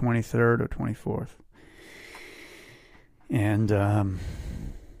 September 23rd or 24th. And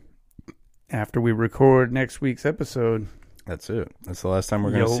after we record next week's episode... That's it. That's the last time we're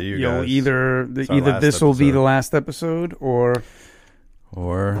going to see you guys. Either this will be the last episode, or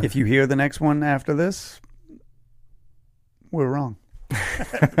if you hear the next one after this, we're wrong.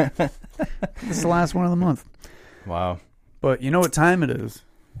 This is the last one of the month. Wow. But you know what time it is?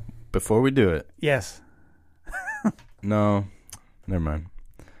 Before we do it. Yes. No. Never mind.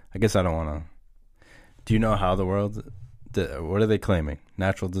 I guess I don't want to. Do you know how the world... What are they claiming?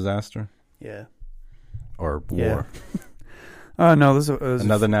 Natural disaster? Yeah. Or war? Yeah. No, there's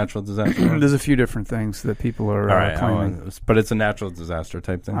another natural disaster. There's a few different things that people are claiming. But it's a natural disaster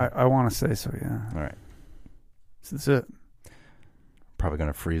type thing? I want to say so, yeah. All right. So that's it. Probably going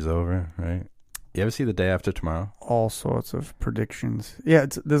to freeze over, right? You ever see The Day After Tomorrow? All sorts of predictions. Yeah,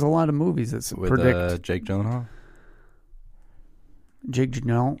 there's a lot of movies that predict. With Jake Gyllenhaal? Jake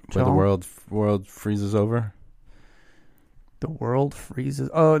Gyllenhaal? Where the world freezes over? The world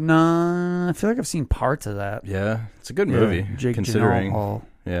freezes. Oh no! I feel like I've seen parts of that. Yeah, it's a good movie. Jake considering, Gyllenhaal.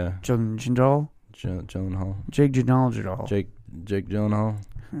 Yeah, Gyllenhaal. Gyllenhaal. Jake Gyllenhaal. Jake Gyllenhaal.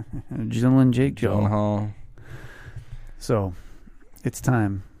 Jake Gyllenhaal. So, it's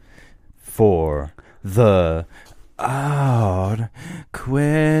time for the odd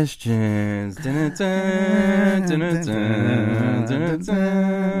questions.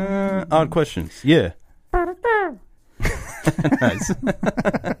 Odd questions. Yeah. Nice.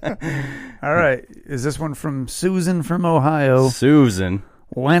 All right. Is this one from Susan from Ohio? Susan.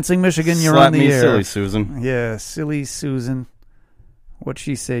 Lansing, Michigan, you're Slap on the me air. silly, Susan. Yeah, silly Susan. What'd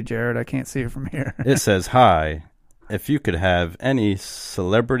she say, Jared? I can't see it from here. It says, hi. If you could have any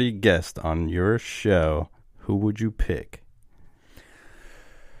celebrity guest on your show, who would you pick?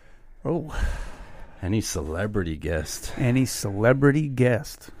 Oh. Any celebrity guest. Any celebrity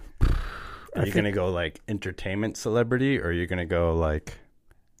guest. Are you going to go like entertainment celebrity, or are you going to go like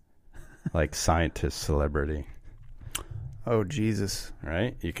scientist celebrity? Oh, Jesus.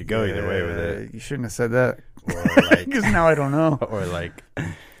 Right? You could go either way with it. You shouldn't have said that. Or like, because now I don't know. Or like.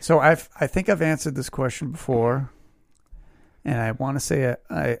 So I think I've answered this question before, and I want to say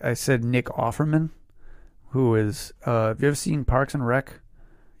I said Nick Offerman, who is. Have you ever seen Parks and Rec?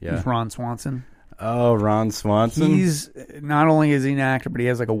 Yeah. He's Ron Swanson. Oh, Ron Swanson. He's not only is he an actor, but he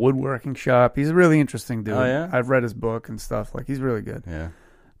has like a woodworking shop. He's a really interesting dude. Oh, yeah? I've read his book and stuff. Like, he's really good. Yeah.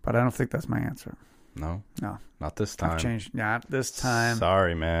 But I don't think that's my answer. No. Not this time. I've changed. Not this time.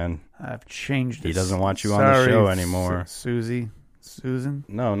 Sorry, man. I've changed. He doesn't want you on the show anymore. Susie. Susan?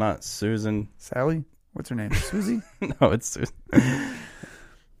 No, not Susan. Sally? What's her name? Susie? No, it's Susan.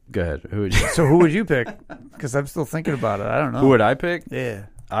 Go ahead. So who would you pick? Because I'm still thinking about it. I don't know. Who would I pick? Yeah.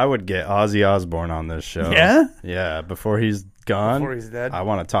 I would get Ozzy Osbourne on this show. Yeah? Yeah, before he's gone. Before he's dead? I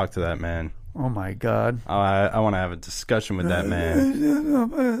want to talk to that man. Oh, my God. I want to have a discussion with that man.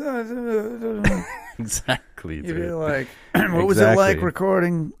 Exactly, dude. You'd be like, what was it like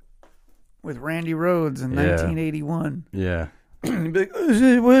recording with Randy Rhoads in 1981? Yeah. He'd be like,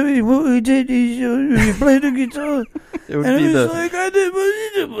 what we did is you played the guitar. It would be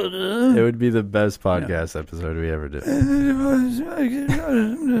It would be the best podcast episode we ever did.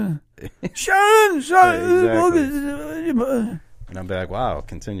 Sharon. Exactly. And I'll be like, wow,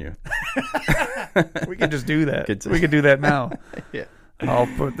 continue. We could just do that. We could do that now. Yeah. I'll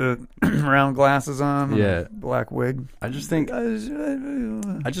put the round glasses on. Yeah. Black wig. I just think, I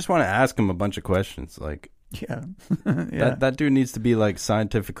just want to ask him a bunch of questions. Like, yeah. That dude needs to be like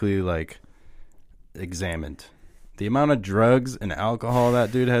scientifically like examined. The amount of drugs and alcohol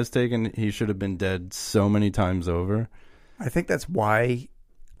that dude has taken, he should have been dead so many times over. I think that's why.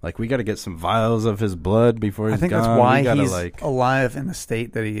 Like, we got to get some vials of his blood before he's gone. I think that's why he's alive in the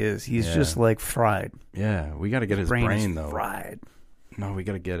state that he is. He's just like fried. Yeah, we got to get his brain though. Fried. No, we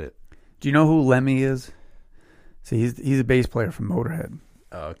got to get it. Do you know who Lemmy is? So he's a bass player from Motorhead.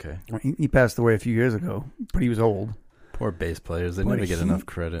 Oh, okay. He passed away a few years ago, but he was old. Poor bass players. They never get enough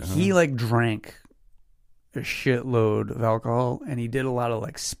credit. Huh? He like drank a shitload of alcohol, and he did a lot of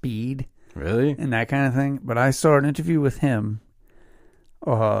like speed. Really? And that kind of thing. But I saw an interview with him.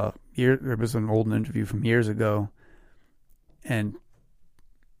 There was an old interview from years ago. And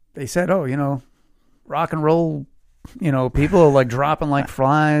they said, rock and roll, people are like dropping like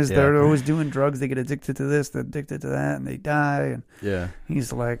flies. Yeah. They're always doing drugs. They get addicted to this, they're addicted to that, and they die. And yeah.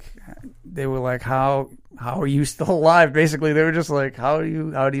 He's like, they were like, how are you still alive? Basically, they were just like, how do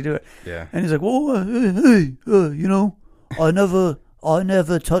you do it? Yeah. And he's like, well, I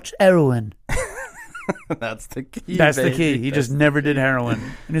never touched heroin. That's the key. That's the key. He just never did heroin.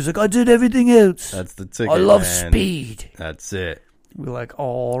 And he's like, I did everything else. That's the ticket. I love speed. That's it. We're like,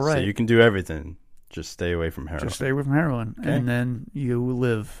 all right. So you can do everything. Just stay away from heroin. Just stay away from heroin. Okay. And then you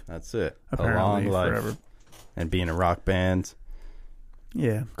live. That's it. A long life. Forever. And be in a rock band.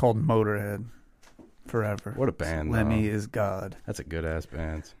 Yeah. Called Motorhead. Forever. What a band, Lemmy is God. That's a good-ass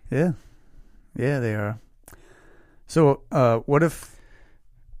band. Yeah. Yeah, they are. So, what if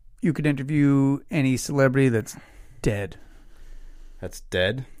you could interview any celebrity that's dead? That's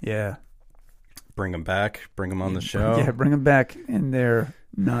dead? Yeah. Bring them back. Bring them on the show. Yeah, bring them back, and they're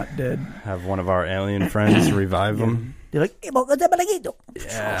not dead. Have one of our alien friends revive them. They're like, yeah.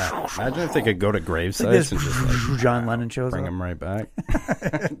 Imagine if they could go to grave sites and just like John Lennon shows bring up. them right back.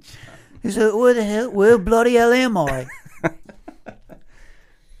 He's like, where the hell? Where bloody hell am I?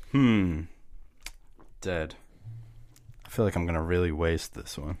 Dead. I feel like I'm gonna really waste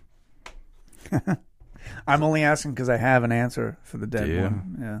this one. I'm only asking because I have an answer for the dead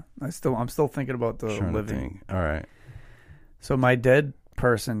one. Yeah, I'm still thinking about the living. All right. So my dead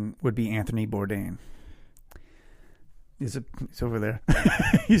person would be Anthony Bourdain. He's over there.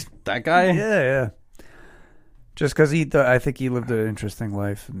 He's that guy. Yeah. Just because I think he lived an interesting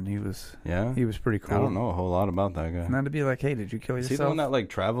life, and he was pretty cool. I don't know a whole lot about that guy. And then to be like, hey, did you kill yourself? Is he the one that like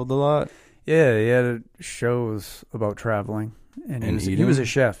traveled a lot? Yeah, he had shows about traveling. And he was a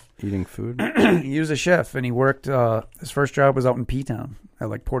chef. Eating food? He was a chef, and he worked, his first job was out in P-Town at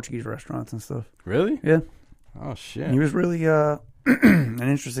like Portuguese restaurants and stuff. Really? Yeah. Oh, shit. And he was really an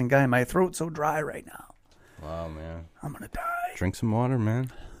interesting guy. My throat's so dry right now. Wow, man. I'm going to die. Drink some water,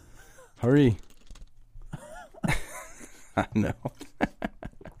 man. Hurry. I know.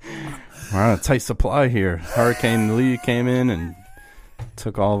 We're on a tight supply here. Hurricane Lee came in and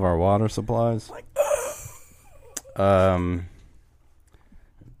took all of our water supplies.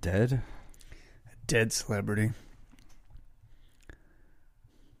 Dead? Dead celebrity.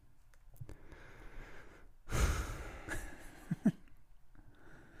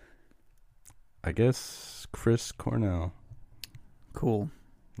 I guess Chris Cornell. Cool.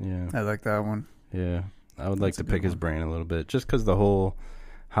 Yeah. I like that one. Yeah. I would like to pick his brain a little bit, just because the whole,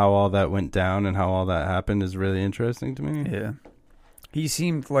 how all that went down and how all that happened is really interesting to me. Yeah. He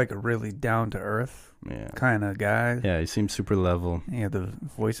seemed like a really down-to-earth kind of guy. Yeah, he seemed super level. He had the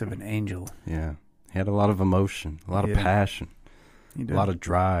voice of an angel. Yeah. He had a lot of emotion, a lot of passion, he did. A lot of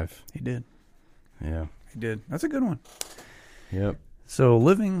drive. He did. Yeah. He did. That's a good one. Yep. So,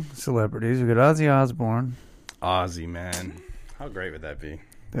 living celebrities, we got Ozzy Osbourne. Ozzy, man. How great would that be?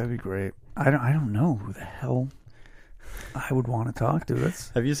 That'd be great. I don't know who the hell I would want to talk to.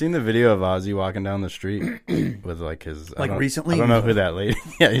 Have you seen the video of Ozzy walking down the street with like his recently? I don't know who that lady.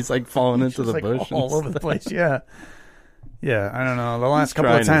 Yeah, he's like falling into the bush all over the place. Yeah, I don't know. The last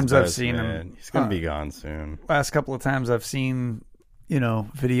couple of times I've seen him, he's gonna be gone soon. Last couple of times I've seen,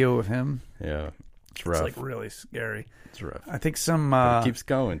 video of him. Yeah, it's rough. It's like really scary. It's rough. I think some it keeps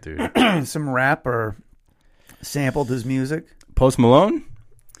going, dude. Some rapper sampled his music. Post Malone.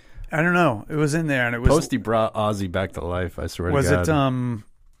 I don't know. It was in there, and it was Posty brought Ozzy back to life. I swear to God. Was it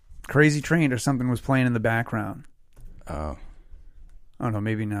Crazy Train or something was playing in the background? Oh. Oh no,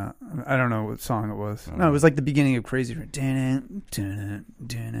 maybe not. I don't know what song it was. No, it was like the beginning of Crazy Train.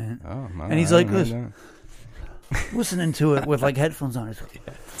 Oh, my, and he's like listening to it with like headphones on.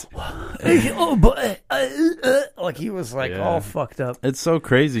 Like he was like all fucked up. It's so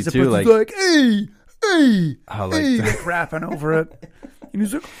crazy too. Like hey, how like rapping over it. And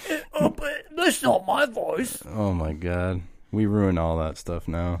he's like, that's not my voice. Oh, my God. We ruin all that stuff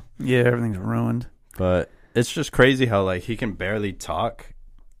now. Yeah, everything's ruined. But it's just crazy how, like, he can barely talk.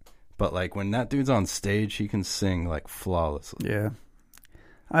 But, like, when that dude's on stage, he can sing, like, flawlessly. Yeah.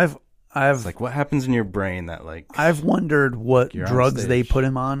 It's like, what happens in your brain that, like... I've wondered what drugs they put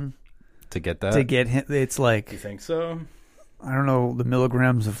him on. To get that? To get him. It's like... You think so? I don't know the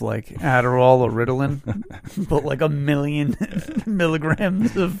milligrams of like Adderall or Ritalin, but like 1 million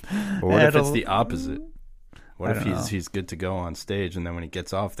milligrams of. Or what if it's the opposite? What if he's good to go on stage, and then when he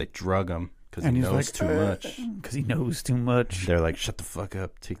gets off, they drug him because he knows too much. Because he knows too much. They're like, shut the fuck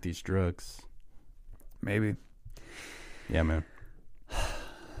up, take these drugs. Maybe. Yeah, man.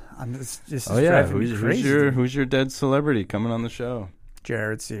 This is crazy. Who's your dead celebrity coming on the show?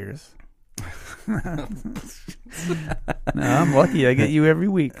 Jared Sears. No, I'm lucky. I get you every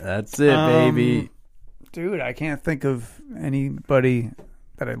week. That's it, baby. Dude, I can't think of anybody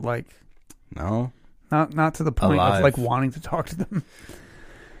that I'd like. No? Not to the point of like wanting to talk to them.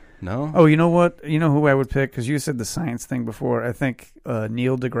 No? Oh, you know what? You know who I would pick? Because you said the science thing before. I think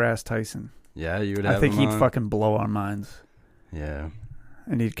Neil deGrasse Tyson. Yeah, you would have I think him he'd on. fucking blow our minds. Yeah.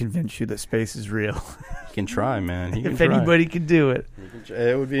 And he'd convince you that space is real. He can try, man. He can if try. anybody could do it.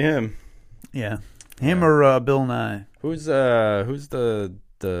 It would be him. Yeah. Him or Bill Nye. Who's the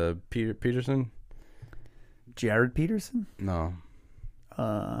Peterson? Jared Peterson? No.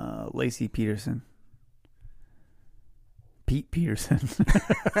 Lacey Peterson. Pete Peterson.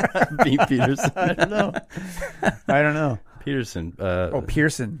 Pete Peterson. I don't know. Peterson.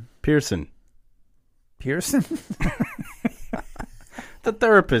 Pearson. Pearson. Pearson? The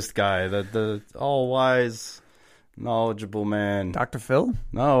therapist guy, the all-wise, knowledgeable man. Dr. Phil?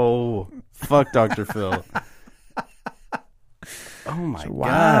 No. Fuck Dr. Phil. Oh, my God,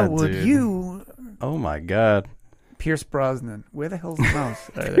 why would dude. you... Oh, my God. Pierce Brosnan. Where the hell's the mouse?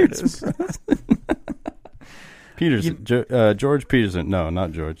 There it is. Peterson. George Peterson. No,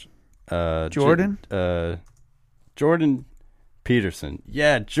 not George. Jordan? Jordan Peterson.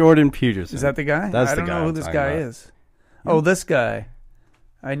 Yeah, Jordan Peterson. Is that the guy? That's I the don't guy know who I'm this talking guy about. is. Oh, this guy.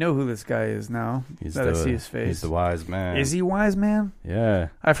 I know who this guy is now. I see his face. He's the wise man. Is he wise man? Yeah.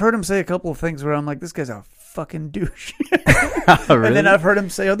 I've heard him say a couple of things where I'm like, this guy's a fucking douche. Oh, really? And then I've heard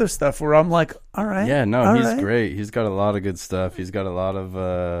him say other stuff where I'm like, all right. Yeah, no, he's great. He's got a lot of good stuff. He's got a lot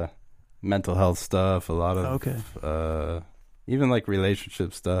of mental health stuff, a lot of even like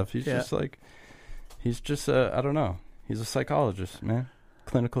relationship stuff. He's just I don't know. He's a psychologist, man.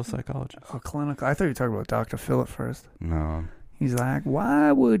 Clinical psychologist. Oh, clinical. I thought you were talking about Dr. Phil at first. No. He's like,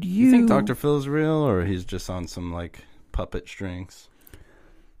 why would you... You think Dr. Phil's real, or he's just on some, like, puppet strings?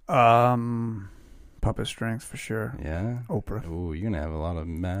 Puppet strings, for sure. Yeah? Oprah. Ooh, you're going to have a lot of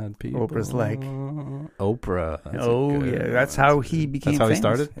mad people. Oprah's like... Oprah. Yeah. That's how he became famous. That's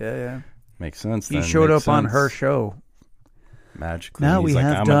how he started? Yeah. Makes sense, He showed up on her show. Magically. Now he's we like,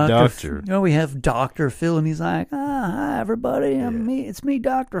 have I'm a doctor. Now we have Dr. Phil, and he's like, hi, everybody. It's me,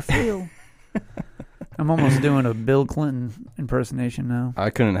 Dr. Phil. I'm almost doing a Bill Clinton impersonation now. I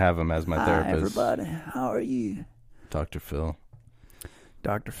couldn't have him as my therapist. Hi, everybody. How are you? Dr. Phil.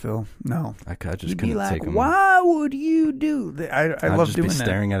 Dr. Phil. No. I just You'd couldn't be like, take him. Why would you do that? I love just doing be that.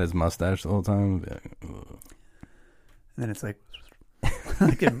 staring at his mustache the whole time. And then it's like,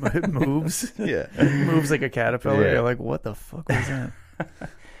 like it moves. Yeah. It moves like a caterpillar. Yeah. You're like, what the fuck was that?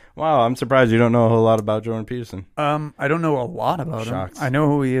 Wow, I'm surprised you don't know a whole lot about Jordan Peterson. I don't know a lot about Shocked. him. I know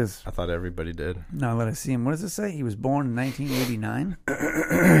who he is. I thought everybody did. Now let us see him. What does it say? He was born in 1989.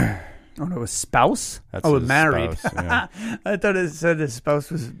 Oh no, his spouse? That's his his married. spouse, yeah. I thought it said his spouse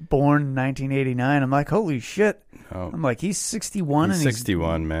was born in 1989. I'm like, holy shit. Oh. I'm like, he's 61 He's and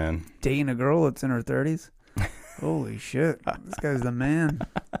 61, man. he's dating a girl that's in her 30s. Holy shit. This guy's the man.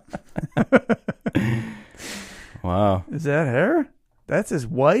 Wow. Is that her? That's his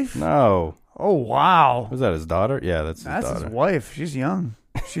wife? No. Oh, wow. Was that his daughter? Yeah, that's his That's daughter. his wife. She's young.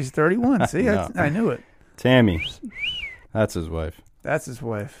 She's 31. See, No. I knew it. Tammy. That's his wife. That's his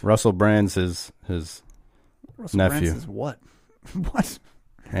wife. Russell Brand's his Russell nephew. Brand's his what? What?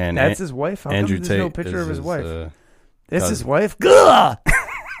 And That's his wife? How Andrew come there's Tate no picture is of his wife? cousin. That's his wife? Gah!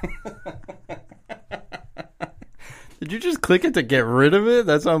 Did you just click it to get rid of it?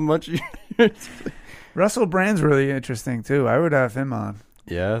 That's how much you... Russell Brand's really interesting, too. I would have him on.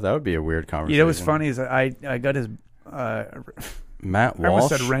 Yeah, that would be a weird conversation. You know what's funny is I got his... Matt Walsh? I almost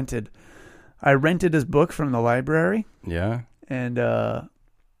said rented. I rented his book from the library. Yeah. And the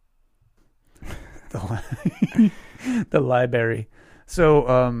library.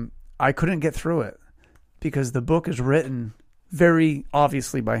 So I couldn't get through it because the book is written very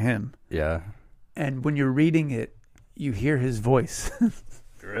obviously by him. Yeah. And when you're reading it, you hear his voice.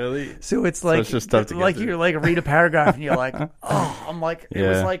 Really? So it's like, it's just tough to get like through. you're like read a paragraph and you're like, oh, I'm like, it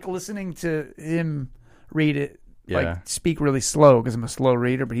was Yeah. like listening to him read it, Yeah. like speak really slow because I'm a slow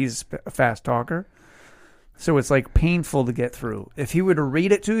reader, but he's a fast talker. So it's like painful to get through. If he were to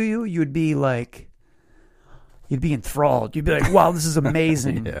read it to you, you'd be like, you'd be enthralled. You'd be like, wow, this is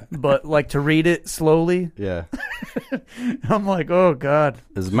amazing. Yeah. But like to read it slowly, Yeah. I'm like, oh God.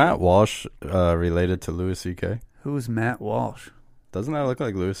 Is Matt Walsh related to Louis C.K.? Who's Matt Walsh? Doesn't that look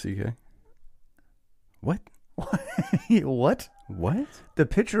like Louis C.K.? What? What? What? The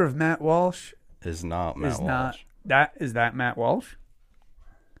picture of Matt Walsh Is not Matt Walsh. Is that Matt Walsh?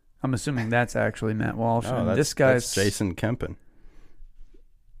 I'm assuming that's actually Matt Walsh. No, and this guy's that's Jason Kempen.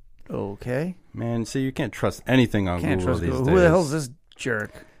 Okay. Man, see, you can't trust anything on Google these days. Who the hell's this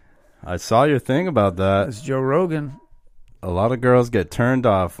jerk? I saw your thing about that. It's Joe Rogan. A lot of girls get turned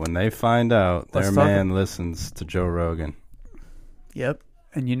off when they find out their man listens to Joe Rogan. Yep.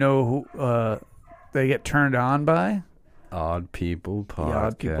 And you know who they get turned on by? Odd People Podcast. The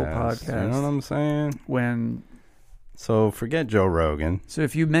Odd People Podcast. You know what I'm saying? So forget Joe Rogan. So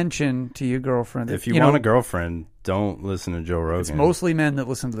if you mention to your girlfriend... If you want a girlfriend, don't listen to Joe Rogan. It's mostly men that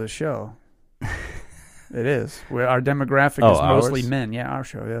listen to the show. It is. Our demographic is mostly men. Yeah, our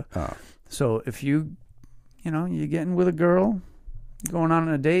show, yeah. Oh. So if you're getting with a girl, going on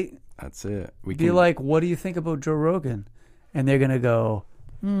a date... That's it. Like, what do you think about Joe Rogan? And they're going to go,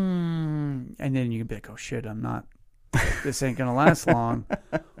 and then you can be like, oh shit, I'm not... This ain't gonna last long.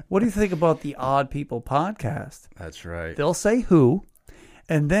 What do you think about the Odd People Podcast? That's right. They'll say who,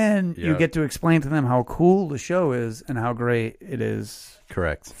 and then you get to explain to them how cool the show is and how great it is.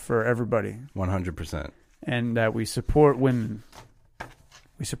 Correct. For everybody. 100%. And that we support women.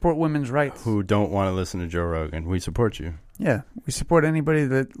 We support women's rights. Who don't want to listen to Joe Rogan. We support you. Yeah. We support anybody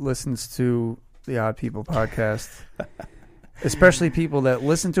that listens to the Odd People Podcast. Especially people that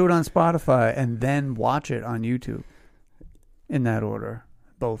listen to it on Spotify and then watch it on YouTube. In that order.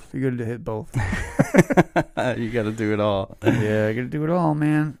 Both. You got to hit both. You got to do it all. Yeah, I got to do it all,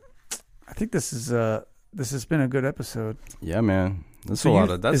 man. I think this has been a good episode. Yeah, man. That's a lot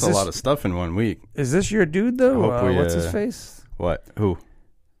of stuff in 1 week. Is this your dude though? What's his face? What? Who?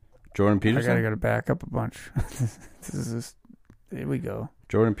 Jordan Peterson? I got to back up a bunch. Here we go.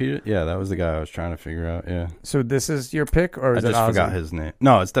 Jordan Peterson? Yeah, that was the guy I was trying to figure out. Yeah. So this is your pick, or is it Ozzy? I just forgot his name.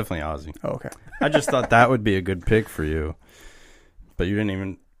 No, it's definitely Ozzy. Oh, okay. I just thought that would be a good pick for you. But you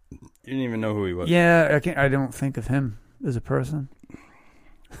didn't even know who he was. Yeah, I don't think of him as a person.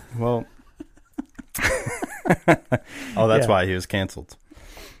 Well, that's why he was canceled.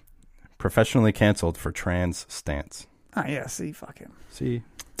 Professionally canceled for trans stance. Ah, yeah. See, fuck him. See,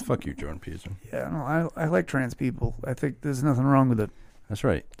 fuck you, Jordan Peterson. Yeah, no, I like trans people. I think there's nothing wrong with it. That's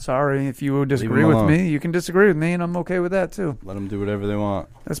right. Sorry if you disagree with me. You can disagree with me, and I'm okay with that too. Let them do whatever they want.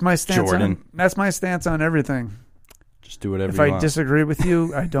 That's my stance. Jordan. That's my stance on everything. Just do whatever you want. If I disagree with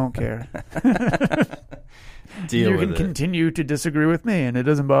you, I don't care. You can continue to disagree with me, and it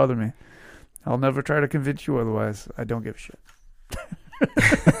doesn't bother me. I'll never try to convince you otherwise. I don't give a shit.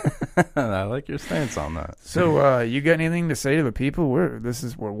 I like your stance on that. So, you got anything to say to the people? We're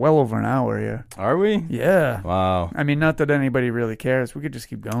well over an hour here. Are we? Yeah. Wow. I mean, not that anybody really cares. We could just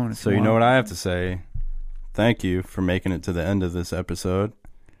keep going. So you know what I have to say? Thank you for making it to the end of this episode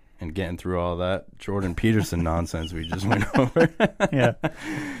and getting through all that Jordan Peterson nonsense we just went over. Yeah.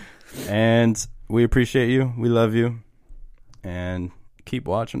 And we appreciate you. We love you. And keep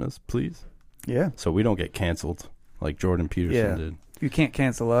watching us, please. Yeah. So we don't get canceled like Jordan Peterson did. You can't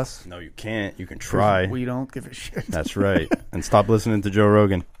cancel us. No, you can't. You can try. We don't give a shit. That's right. And stop listening to Joe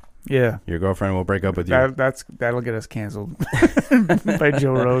Rogan. Yeah. Your girlfriend will break up with you. That'll get us canceled by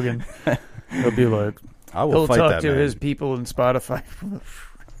Joe Rogan. He'll be like, he'll talk to his people in Spotify.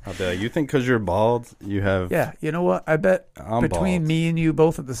 I'll be like, you think because you're bald, you have... Yeah, you know what? I bet I'm between bald. Me and you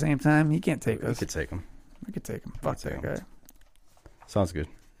both at the same time, he can't take us. We could take him. We could take him. Fuck that guy. Sounds good.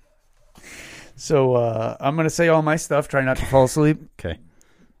 So I'm going to say all my stuff. Try not to fall asleep. Okay.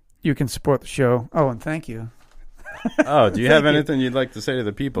 You can support the show. Oh, and thank you. Oh, do you have anything you'd like to say to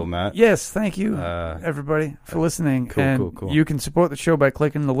the people, Matt? Yes, thank you, everybody, for listening. Cool. You can support the show by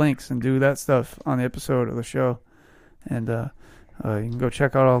clicking the links and do that stuff on the episode of the show. And you can go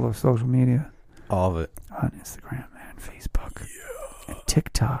check out all the social media. All of it. On Instagram and Facebook. Yeah. And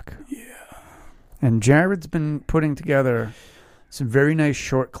TikTok. Yeah. And Jared's been putting together some very nice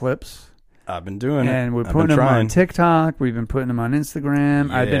short clips. I've been doing it. And we're putting them on TikTok. We've been putting them on Instagram.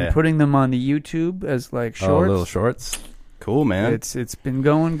 Yeah. I've been putting them on the YouTube as like shorts. Oh, little shorts. Cool, man. It's been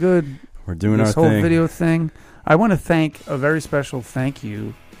going good. We're doing our thing. This whole video thing. I want to thank a very special thank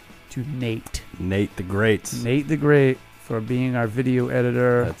you to Nate. Nate the Great. Nate the Great for being our video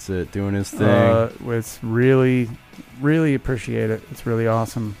editor. That's it. Doing his thing. It's really, really appreciate it. It's really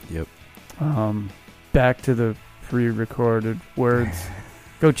awesome. Yep. Back to the pre-recorded words.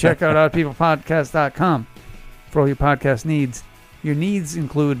 Go check out oddpeoplepodcast.com for all your podcast needs. Your needs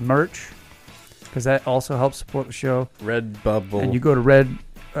include merch, because that also helps support the show. Redbubble. And you go to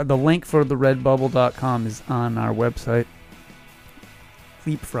the link for the redbubble.com is on our website.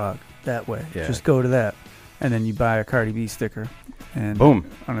 Leapfrog, that way. Yeah. Just go to that. And then you buy a Cardi B sticker. And boom,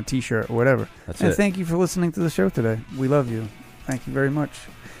 on a T-shirt or whatever. That's and it. thank you for listening to the show today. We love you. Thank you very much.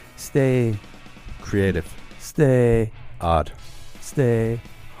 Stay creative. Stay odd. Stay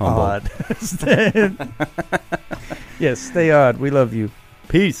humble. Odd. Yes, stay odd. We love you.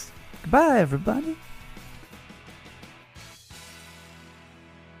 Peace. Goodbye, everybody.